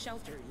could be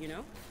shelter, you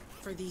know?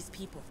 For these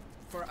people.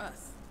 For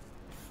us.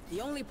 The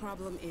only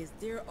problem is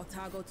dear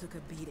Otago took a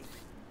beating.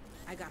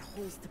 I got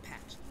holes to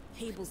patch,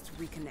 cables to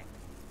reconnect.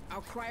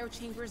 Our cryo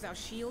chambers, our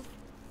shield,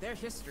 they're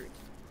history.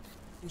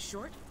 In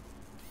short,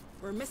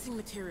 we're missing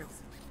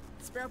materials.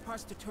 Spare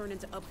parts to turn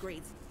into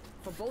upgrades.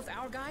 For both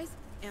our guys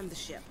and the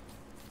ship.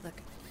 Look,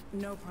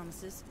 no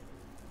promises.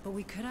 But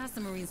we could ask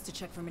the Marines to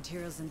check for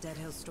materials in Dead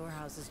Hill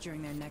storehouses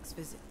during their next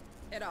visit.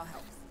 It all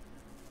helps.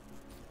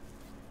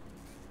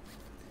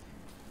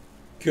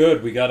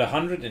 Good, we got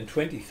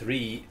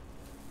 123.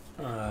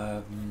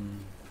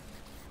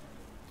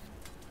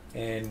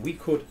 And we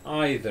could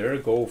either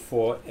go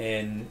for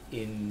an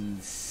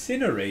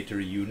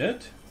incinerator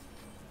unit.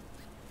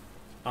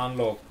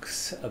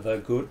 Unlocks the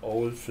good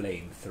old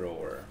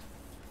flamethrower.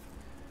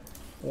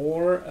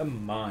 Or a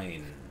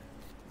mine.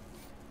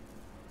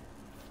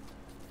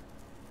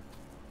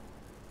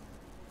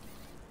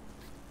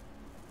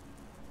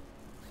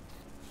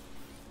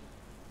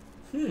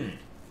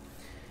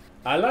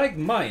 I like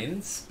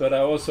mines, but I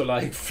also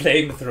like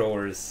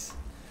flamethrowers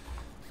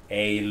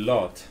a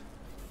lot.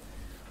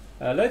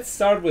 Let's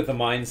start with the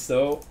mines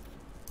though.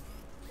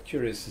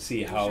 Curious to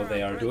see how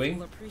they are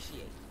doing.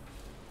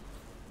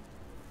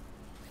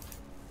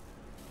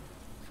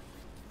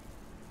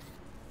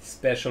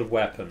 Special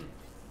weapon.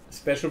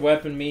 Special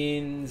weapon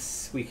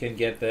means we can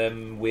get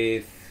them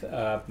with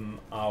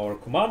our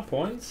command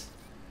points.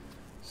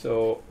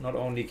 So not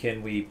only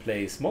can we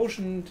place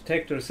motion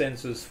detector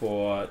sensors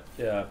for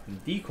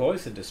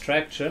decoys and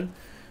distraction,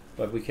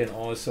 but we can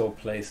also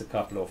place a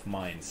couple of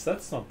mines.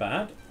 That's not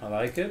bad. I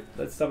like it.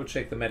 Let's double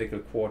check the medical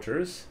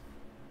quarters.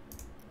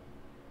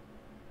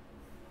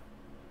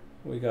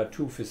 We got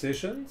 2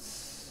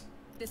 physicians.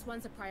 This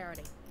one's a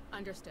priority.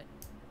 Understood.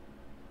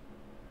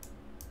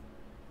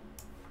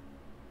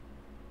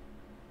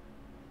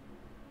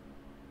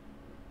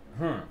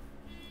 Huh.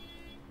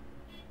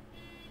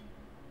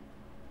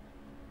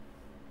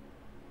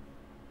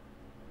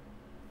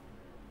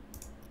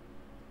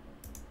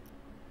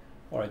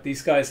 Alright,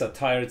 these guys are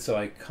tired, so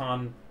I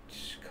can't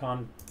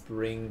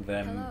bring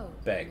them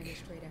back.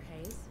 Administrator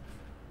Hayes.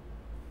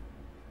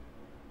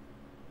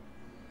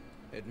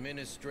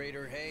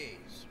 Administrator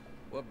Hayes,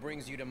 what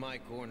brings you to my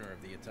corner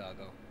of the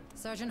Otago?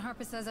 Sergeant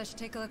Harper says I should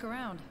take a look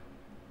around.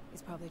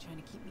 He's probably trying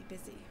to keep me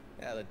busy.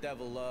 Yeah, the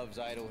devil loves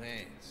idle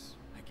hands.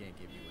 I can't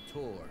give you a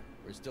tour.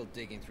 We're still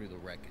digging through the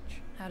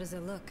wreckage. How does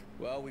it look?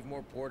 Well, we've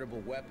more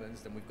portable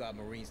weapons than we've got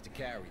Marines to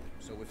carry them.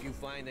 So if you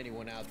find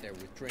anyone out there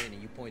with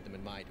training, you point them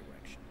in my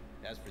direction.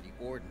 As for the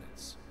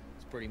ordnance,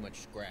 it's pretty much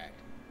scragged.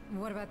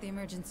 What about the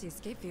emergency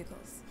escape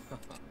vehicles?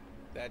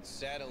 That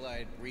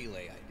satellite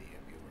relay idea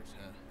of yours,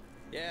 huh?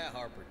 Yeah,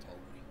 Harper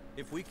told me.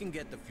 If we can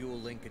get the fuel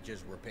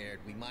linkages repaired,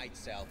 we might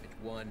salvage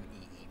one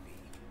EEV.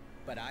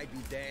 But I'd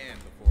be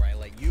damned before I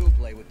let you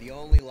play with the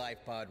only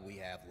life pod we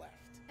have left.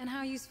 And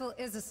how useful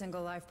is a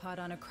single life pod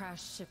on a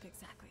crashed ship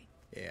exactly?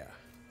 Yeah,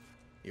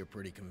 you're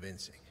pretty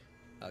convincing.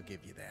 I'll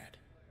give you that.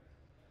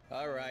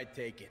 All right,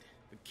 take it.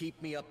 But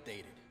keep me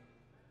updated.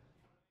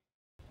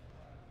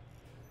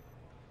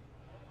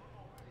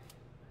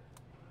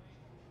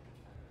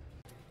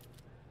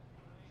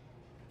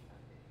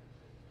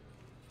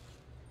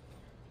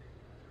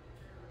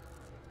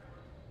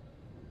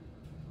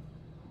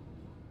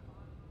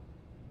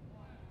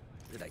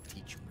 What did I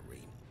teach you,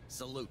 Marine?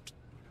 Salute.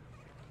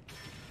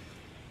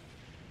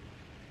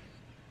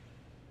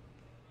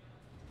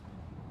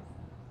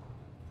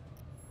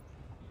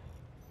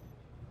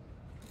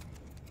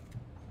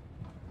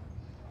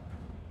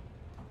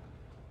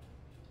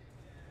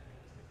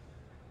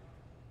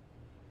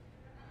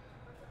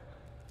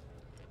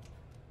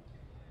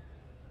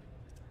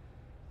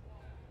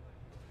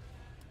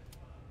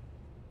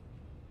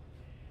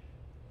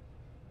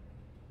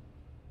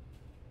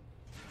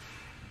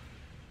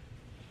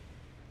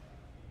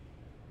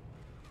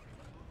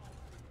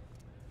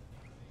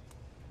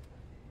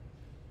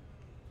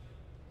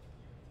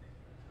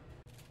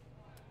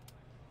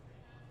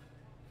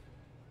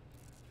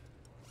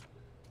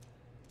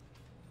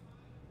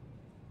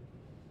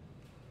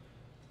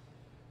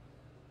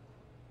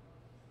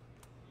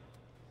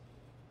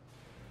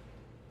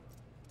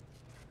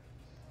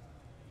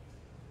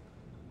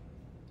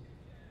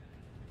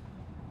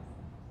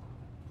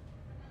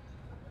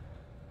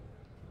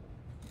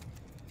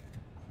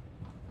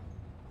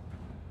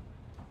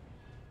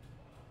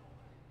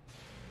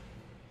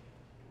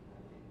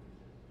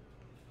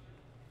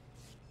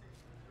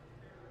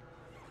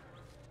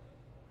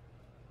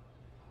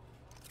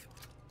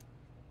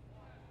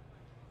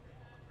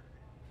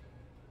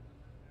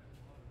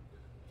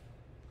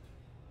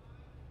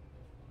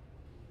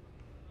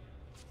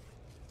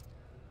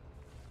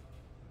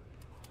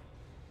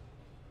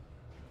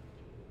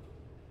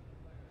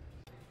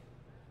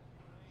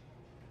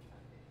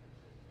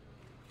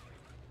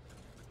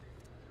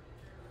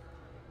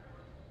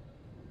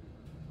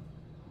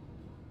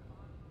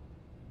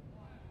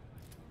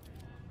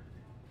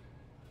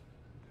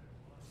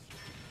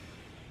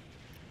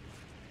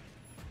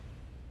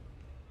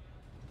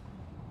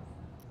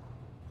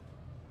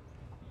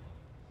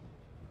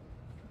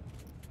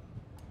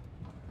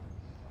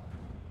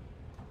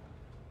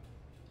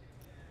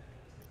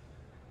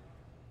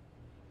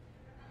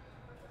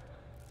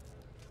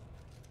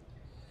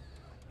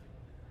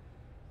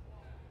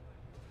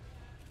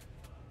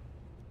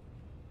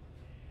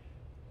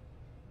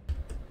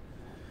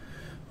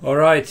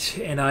 Alright,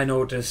 and I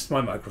noticed my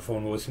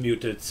microphone was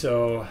muted,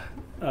 so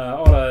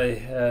all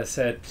I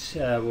said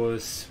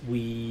was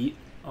we've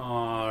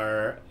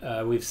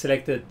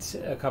selected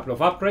a couple of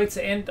upgrades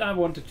and I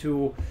wanted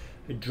to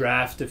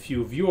draft a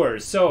few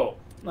viewers. So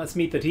let's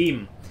meet the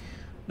team.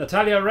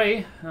 Natalia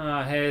Ray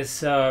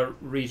has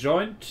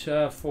rejoined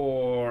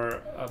for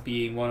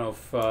being one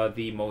of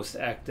the most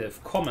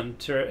active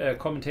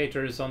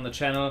commentators on the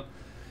channel.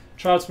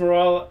 Charles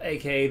Morrell,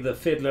 aka the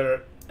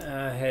Fiddler,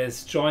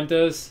 has joined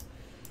us.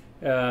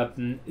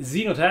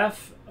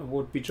 Xenotaph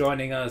would be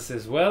joining us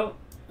as well.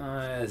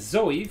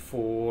 Zoe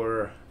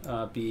for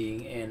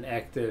being an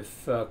active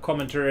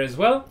commenter as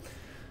well.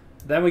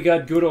 Then we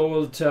got good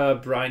old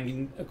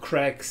Brian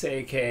Cracks,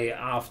 aka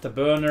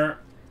Afterburner.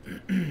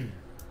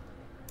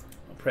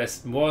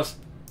 Preston Wasp,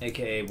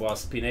 aka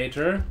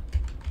Waspinator.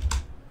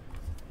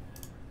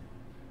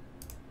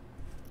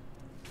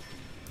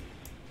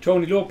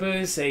 Tony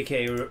Lopez,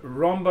 aka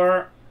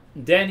Rombar.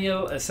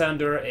 Daniel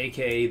Asander,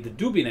 aka the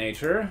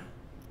Dubinator.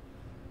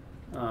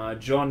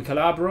 John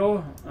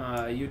Calabro,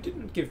 you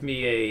didn't give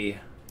me a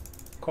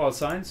call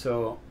sign,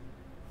 so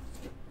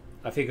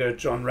I figured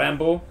John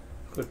Rambo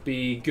could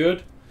be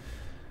good.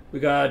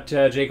 We got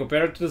Jacob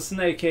Bertelsen,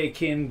 aka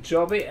King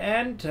Jobby,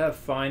 and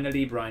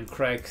finally Brian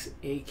Cracks,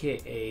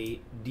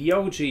 aka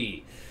DOG.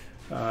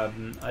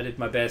 I did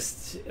my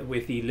best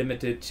with the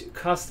limited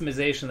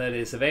customization that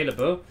is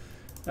available.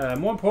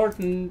 More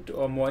important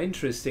or more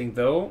interesting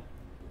though,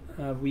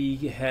 we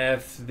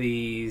have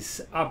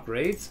these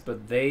upgrades,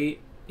 but they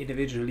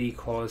individually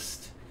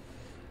cost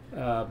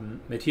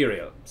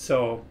material.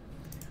 So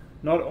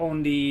not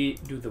only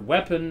do the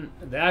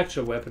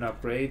actual weapon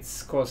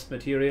upgrades cost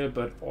material,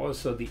 but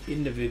also the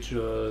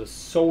individual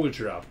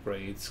soldier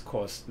upgrades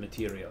cost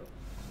material.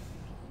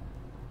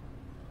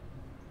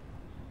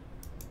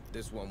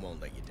 This one won't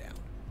let you down.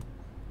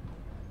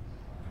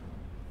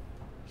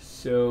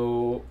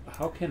 So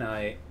how can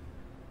I...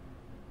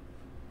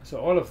 So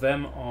all of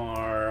them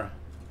are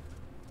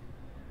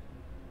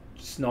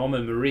just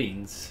normal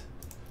Marines.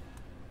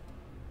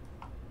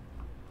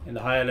 And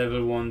the higher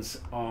level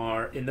ones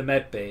are in the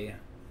med bay.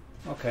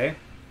 Okay.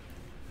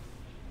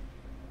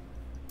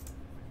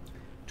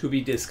 To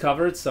be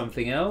discovered,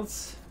 something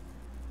else.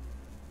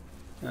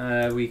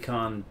 We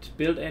can't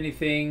build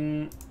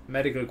anything.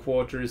 Medical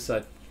quarters,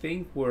 I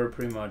think we're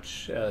pretty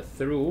much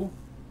through.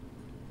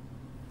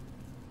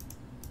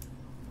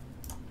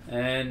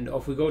 And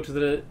off we go to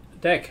the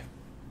deck.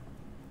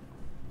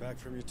 Back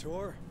from your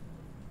tour?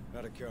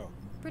 How'd it go?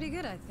 Pretty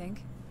good, I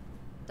think.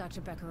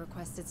 Dr. Becker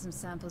requested some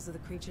samples of the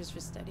creatures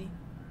for study,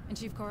 and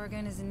Chief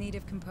Corrigan is in need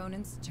of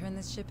components to turn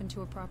this ship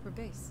into a proper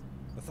base.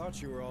 I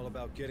thought you were all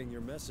about getting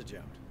your message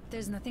out.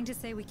 There's nothing to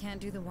say we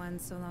can't do the one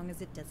so long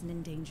as it doesn't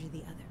endanger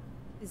the other,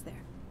 is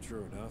there?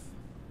 True enough.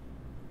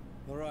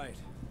 All right.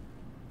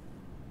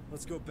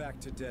 Let's go back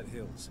to Dead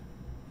Hills.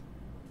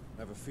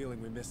 I have a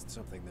feeling we missed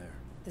something there.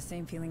 The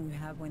same feeling you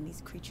have when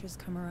these creatures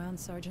come around,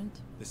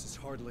 Sergeant? This is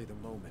hardly the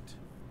moment.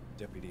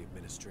 Deputy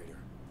Administrator.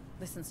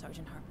 Listen,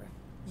 Sergeant Harper.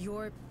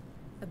 Your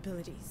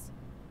abilities,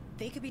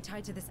 they could be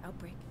tied to this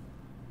outbreak.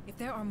 If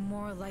there are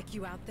more like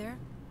you out there,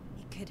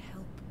 it could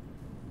help.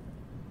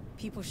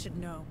 People should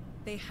know.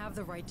 They have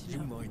the right to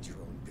know. You mind your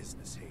own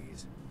business,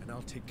 Hayes, and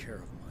I'll take care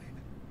of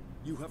mine.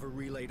 You have a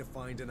relay to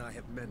find, and I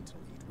have men to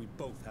lead. We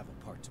both have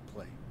a part to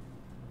play.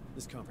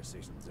 This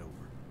conversation's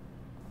over.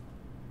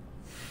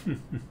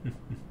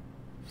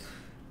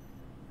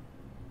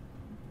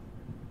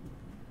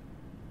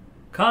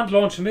 Can't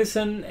launch a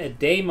mission. A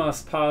day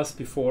must pass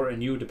before a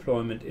new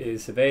deployment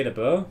is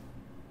available.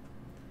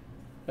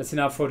 That's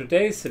enough for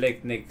today.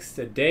 Select next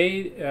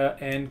day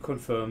and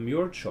confirm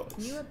your choice.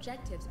 New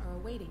objectives are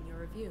awaiting your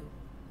review.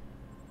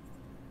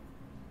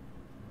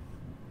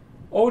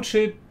 Old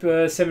ship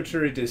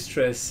cemetery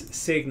distress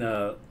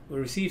signal. We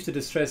received a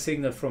distress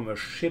signal from a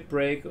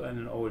shipwreck and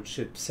an old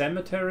ship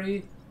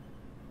cemetery.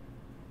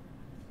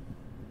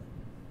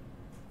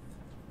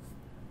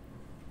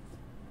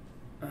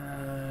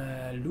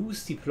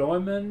 Lose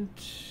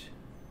deployment.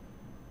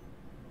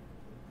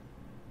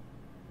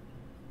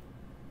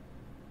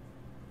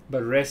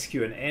 But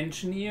rescue an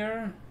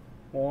engineer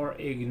or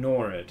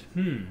ignore it.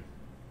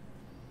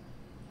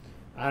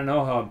 I don't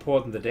know how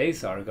important the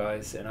days are,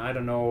 guys, and I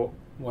don't know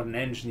what an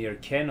engineer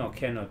can or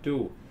cannot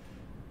do.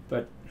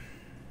 But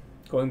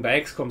going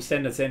by XCOM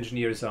standards,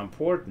 engineers are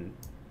important.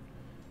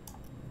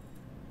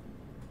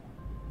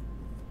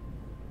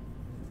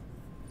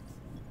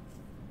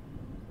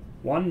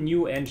 One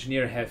new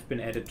engineer have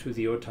been added to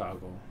the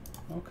Otago.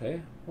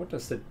 Okay, what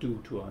does that do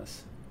to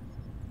us?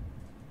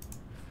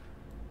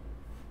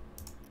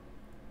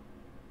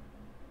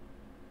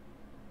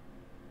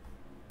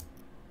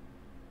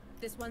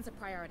 This one's a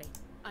priority.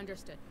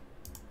 Understood.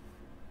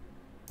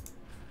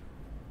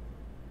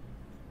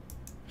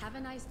 Have a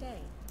nice day,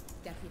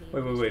 Deputy.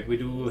 Wait. We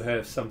do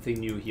have something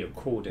new here.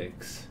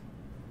 Codex.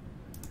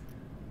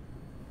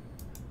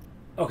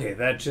 Okay,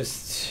 that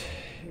just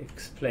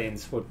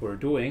explains what we're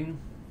doing.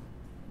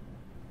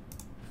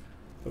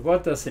 But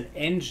what does an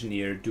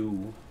engineer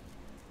do?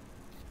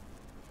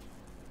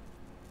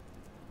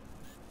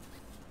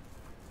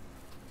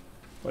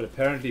 Well,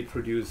 apparently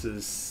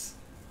produces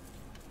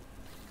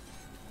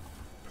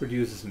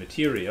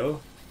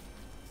material.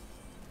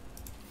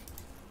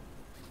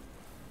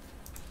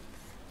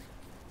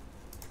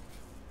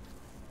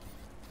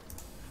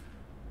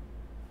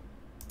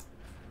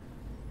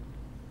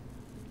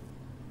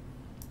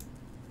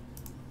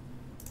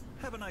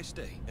 Have a nice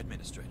day,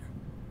 Administrator.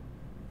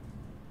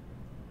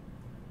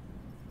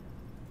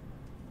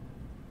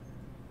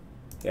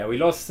 Yeah, we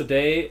lost the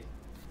day,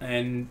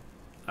 and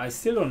I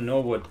still don't know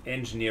what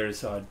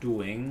engineers are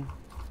doing.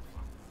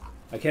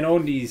 I can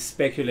only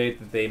speculate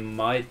that they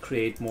might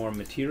create more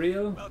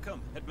material.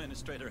 Welcome,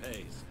 Administrator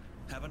Hayes.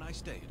 Have a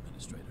nice day,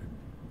 Administrator.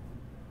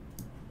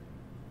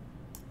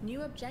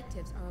 New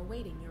objectives are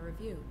awaiting your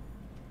review.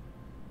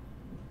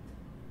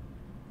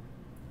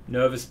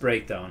 Nervous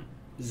breakdown.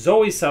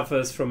 Zoe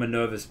suffers from a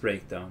nervous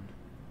breakdown.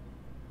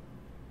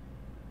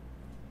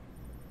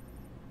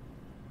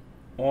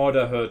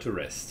 Order her to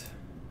rest.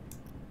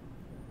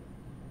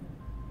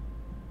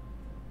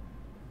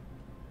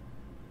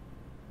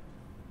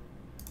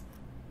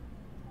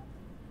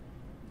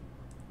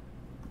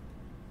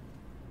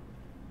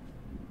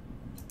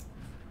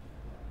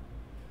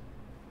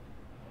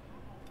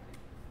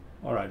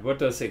 Alright, what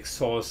does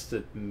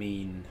exhausted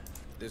mean?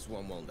 This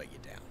one won't let you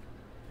down.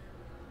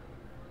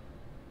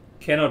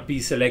 Cannot be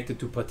selected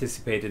to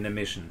participate in a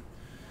mission.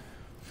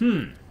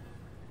 Damn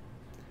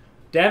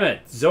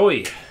it,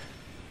 Zoe.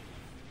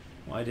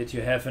 Why did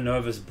you have a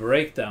nervous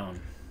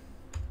breakdown?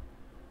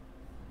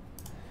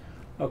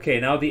 Okay,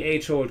 now the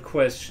age-old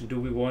question. Do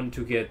we want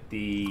to get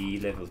the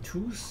level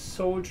 2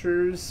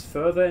 soldiers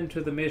further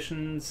into the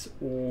missions,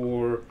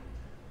 or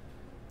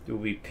do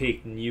we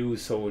pick new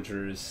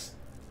soldiers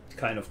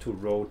kind of to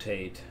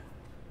rotate?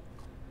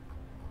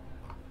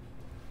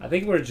 I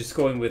think we're just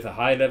going with a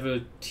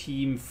high-level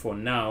team for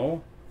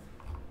now.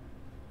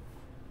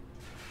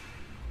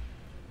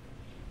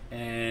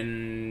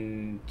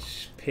 And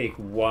pick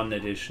one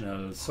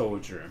additional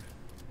soldier.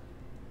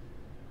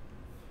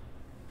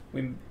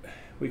 We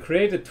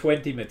created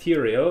 20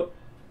 material.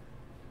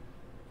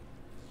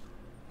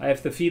 I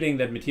have the feeling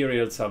that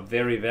materials are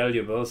very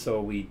valuable,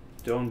 so we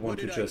don't want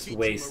to just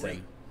waste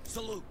them.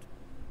 Salute.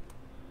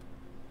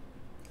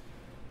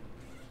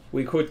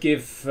 We could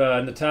give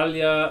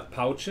Natalia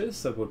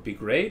pouches, that would be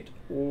great,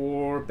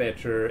 or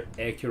better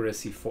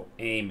accuracy for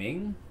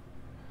aiming.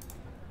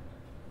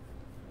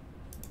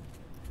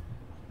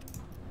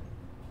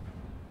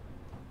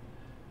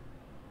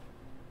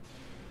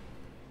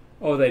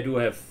 Oh, they do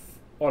have,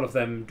 all of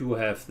them do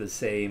have the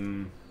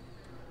same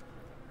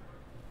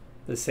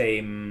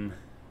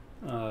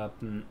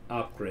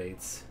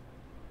upgrades.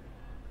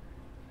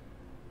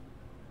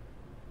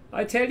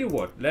 I tell you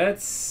what,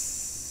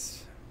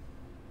 let's...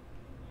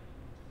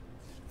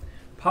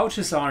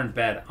 Pouches aren't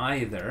bad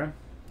either.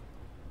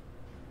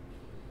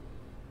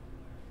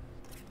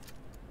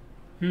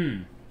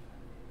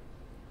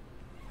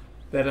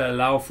 that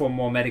allow for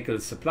more medical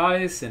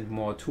supplies and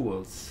more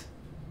tools.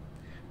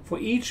 For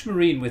each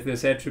Marine with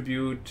this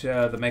attribute,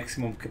 the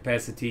maximum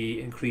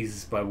capacity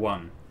increases by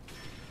 1.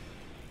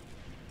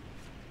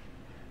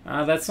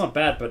 That's not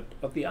bad, but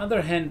on the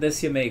other hand, this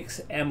here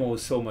makes ammo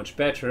so much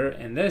better,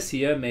 and this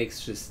here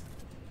makes just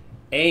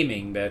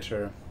aiming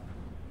better.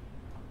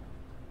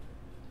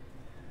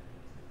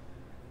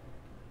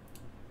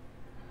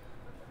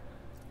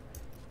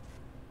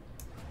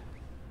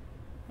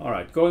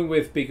 Alright, going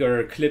with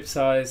bigger clip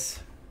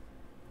size.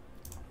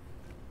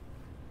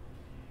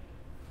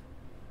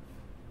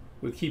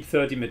 We'll keep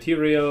 30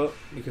 material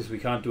because we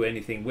can't do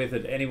anything with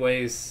it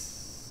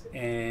anyways,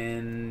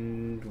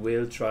 and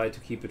we'll try to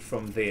keep it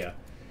from there.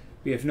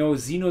 We have no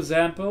xeno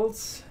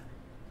samples,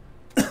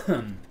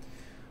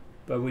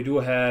 but we do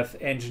have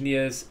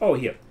engineers. Oh,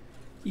 here.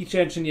 Each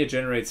engineer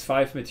generates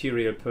 5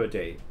 material per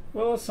day.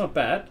 Well, that's not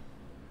bad.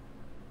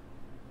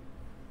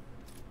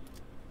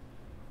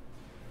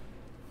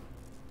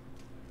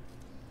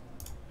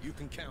 You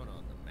can count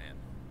on them, man.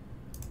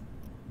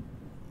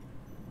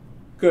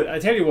 Good. I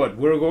tell you what,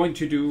 we're going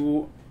to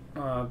do...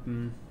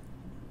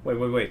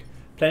 wait.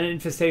 Planet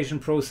infestation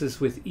process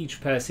with each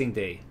passing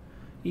day.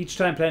 Each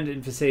time planet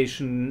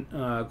infestation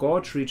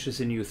gauge reaches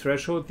a new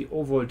threshold, the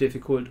overall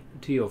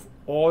difficulty of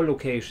all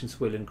locations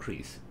will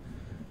increase.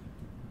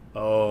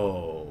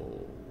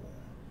 Oh.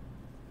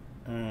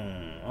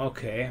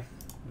 Okay.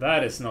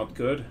 That is not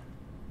good.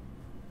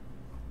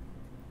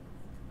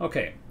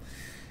 Okay.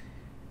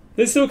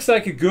 This looks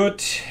like a good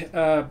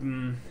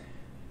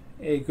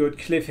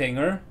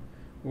cliffhanger.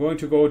 We're going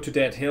to go to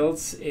Dead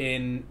Hills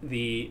in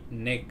the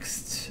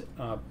next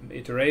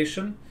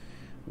iteration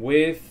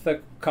with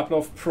a couple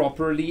of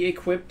properly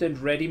equipped and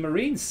ready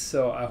Marines.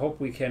 So I hope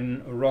we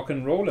can rock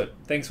and roll it.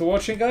 Thanks for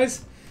watching,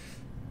 guys.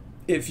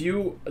 If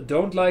you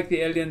don't like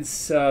the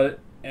aliens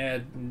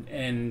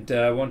and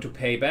want to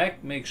pay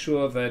back, make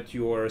sure that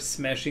you're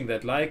smashing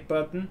that like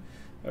button.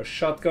 A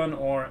shotgun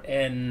or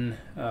an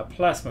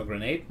plasma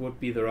grenade would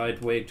be the right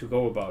way to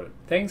go about it.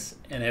 Thanks,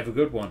 and have a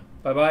good one.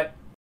 Bye bye.